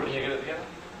people. Can you get it together?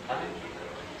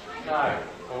 No.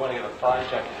 We want to get a fire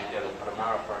jacket together for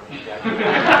tomorrow for a initiation.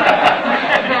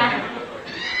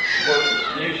 Well,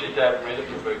 usually Dad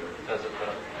Redford does it,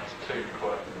 but it's too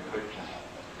quiet for the pictures.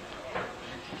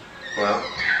 Well,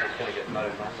 It's going to get no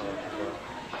fun.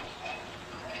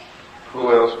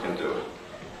 Who else can do it?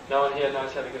 No one here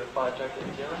knows how to get a fire jacket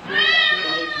together? Can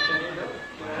you do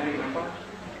it?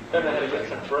 Don't know how to get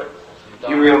some bricks. Do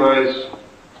you realize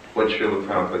what Srila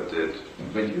Prabhupada did? I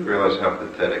mean, do you realize how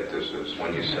pathetic this is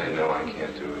when you say, no, I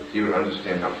can't do it? Do you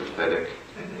understand how pathetic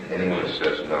anyone who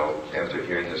says no after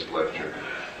hearing this lecture?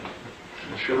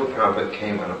 Srila Prabhupada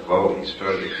came on a boat. He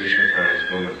started the Krishna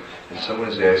consciousness movement. And someone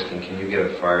is asking, can you get a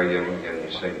fire yoga again? And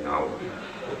you say no.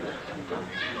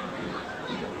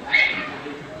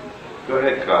 Go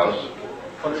ahead, Carlos.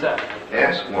 What's that?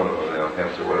 Ask one of them now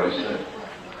after what I said.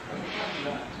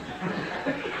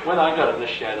 When I got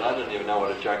initiated, I didn't even know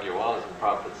what a jugya was.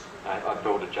 And I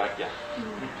built a jugya.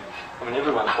 I mean,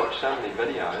 everyone's watched so many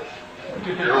videos.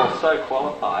 They're all so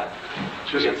qualified.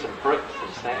 Just get some bricks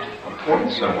and sand. I'm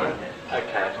pointing somewhere.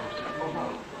 Okay.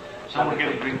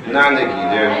 Nandiki,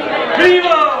 there's...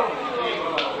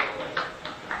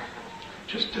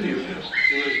 Just do your best.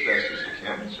 Do it as best as you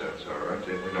can, so it's all right.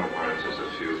 We don't mind if there's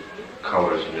a few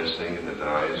colors missing in the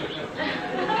dyes or something.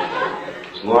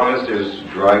 As long as there's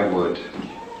dry wood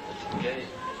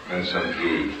and some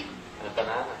ghee. And a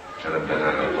banana. And a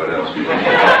banana. What else?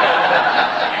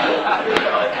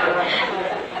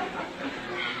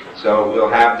 So we'll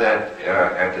have that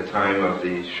at the time of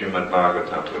the Srimad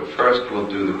Bhagavatam. First we'll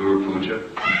do the Guru Puja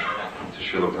to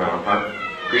Srila Prabhupada,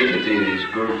 greet the deities,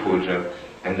 Guru Puja,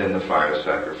 and then the fire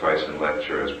sacrifice and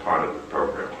lecture as part of the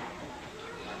program.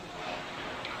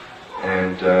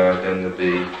 And then there'll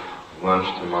be lunch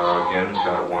tomorrow again,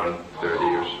 about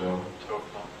 1:30 or so.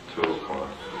 2 o'clock.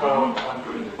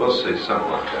 We'll see,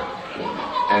 something like that.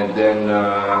 And then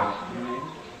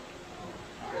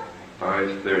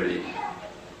 5:30.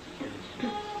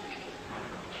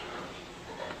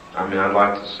 I mean, I'd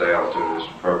like to say I'll do this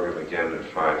program again at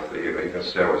 5:30. You can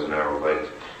say I was an hour late.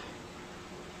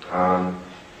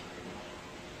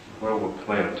 Well, we'll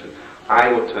plan to.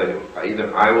 I will tell you,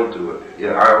 either I will do it.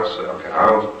 Yeah, I will say, okay,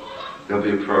 there'll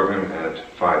be a program at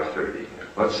 5:30.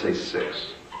 Let's say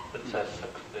 6. It says 6:30.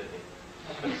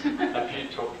 If you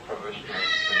talk provisionally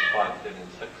between 5:30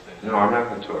 and 6:30. No, I'm not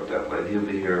going to talk that late. He'll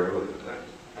be here earlier than that.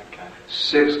 Okay.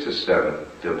 6 to 7,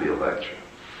 there'll be a lecture.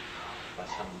 By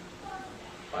some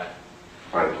way.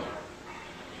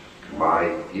 By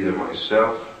either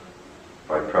myself,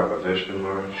 by Prabhupada Vishnu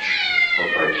Maharaj, or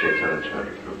by Chaitanya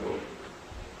Chandra Prabhu.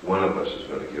 One of us is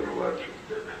going to give a lecture.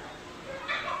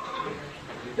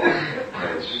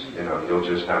 And you'll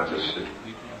just have to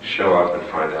show up and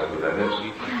find out who that is.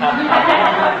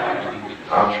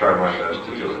 I'll try my best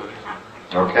to do it.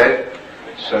 Okay?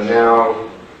 So now,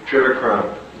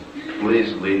 Trivikram,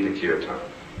 please lead the kirtan.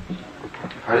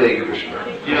 Hare Krishna.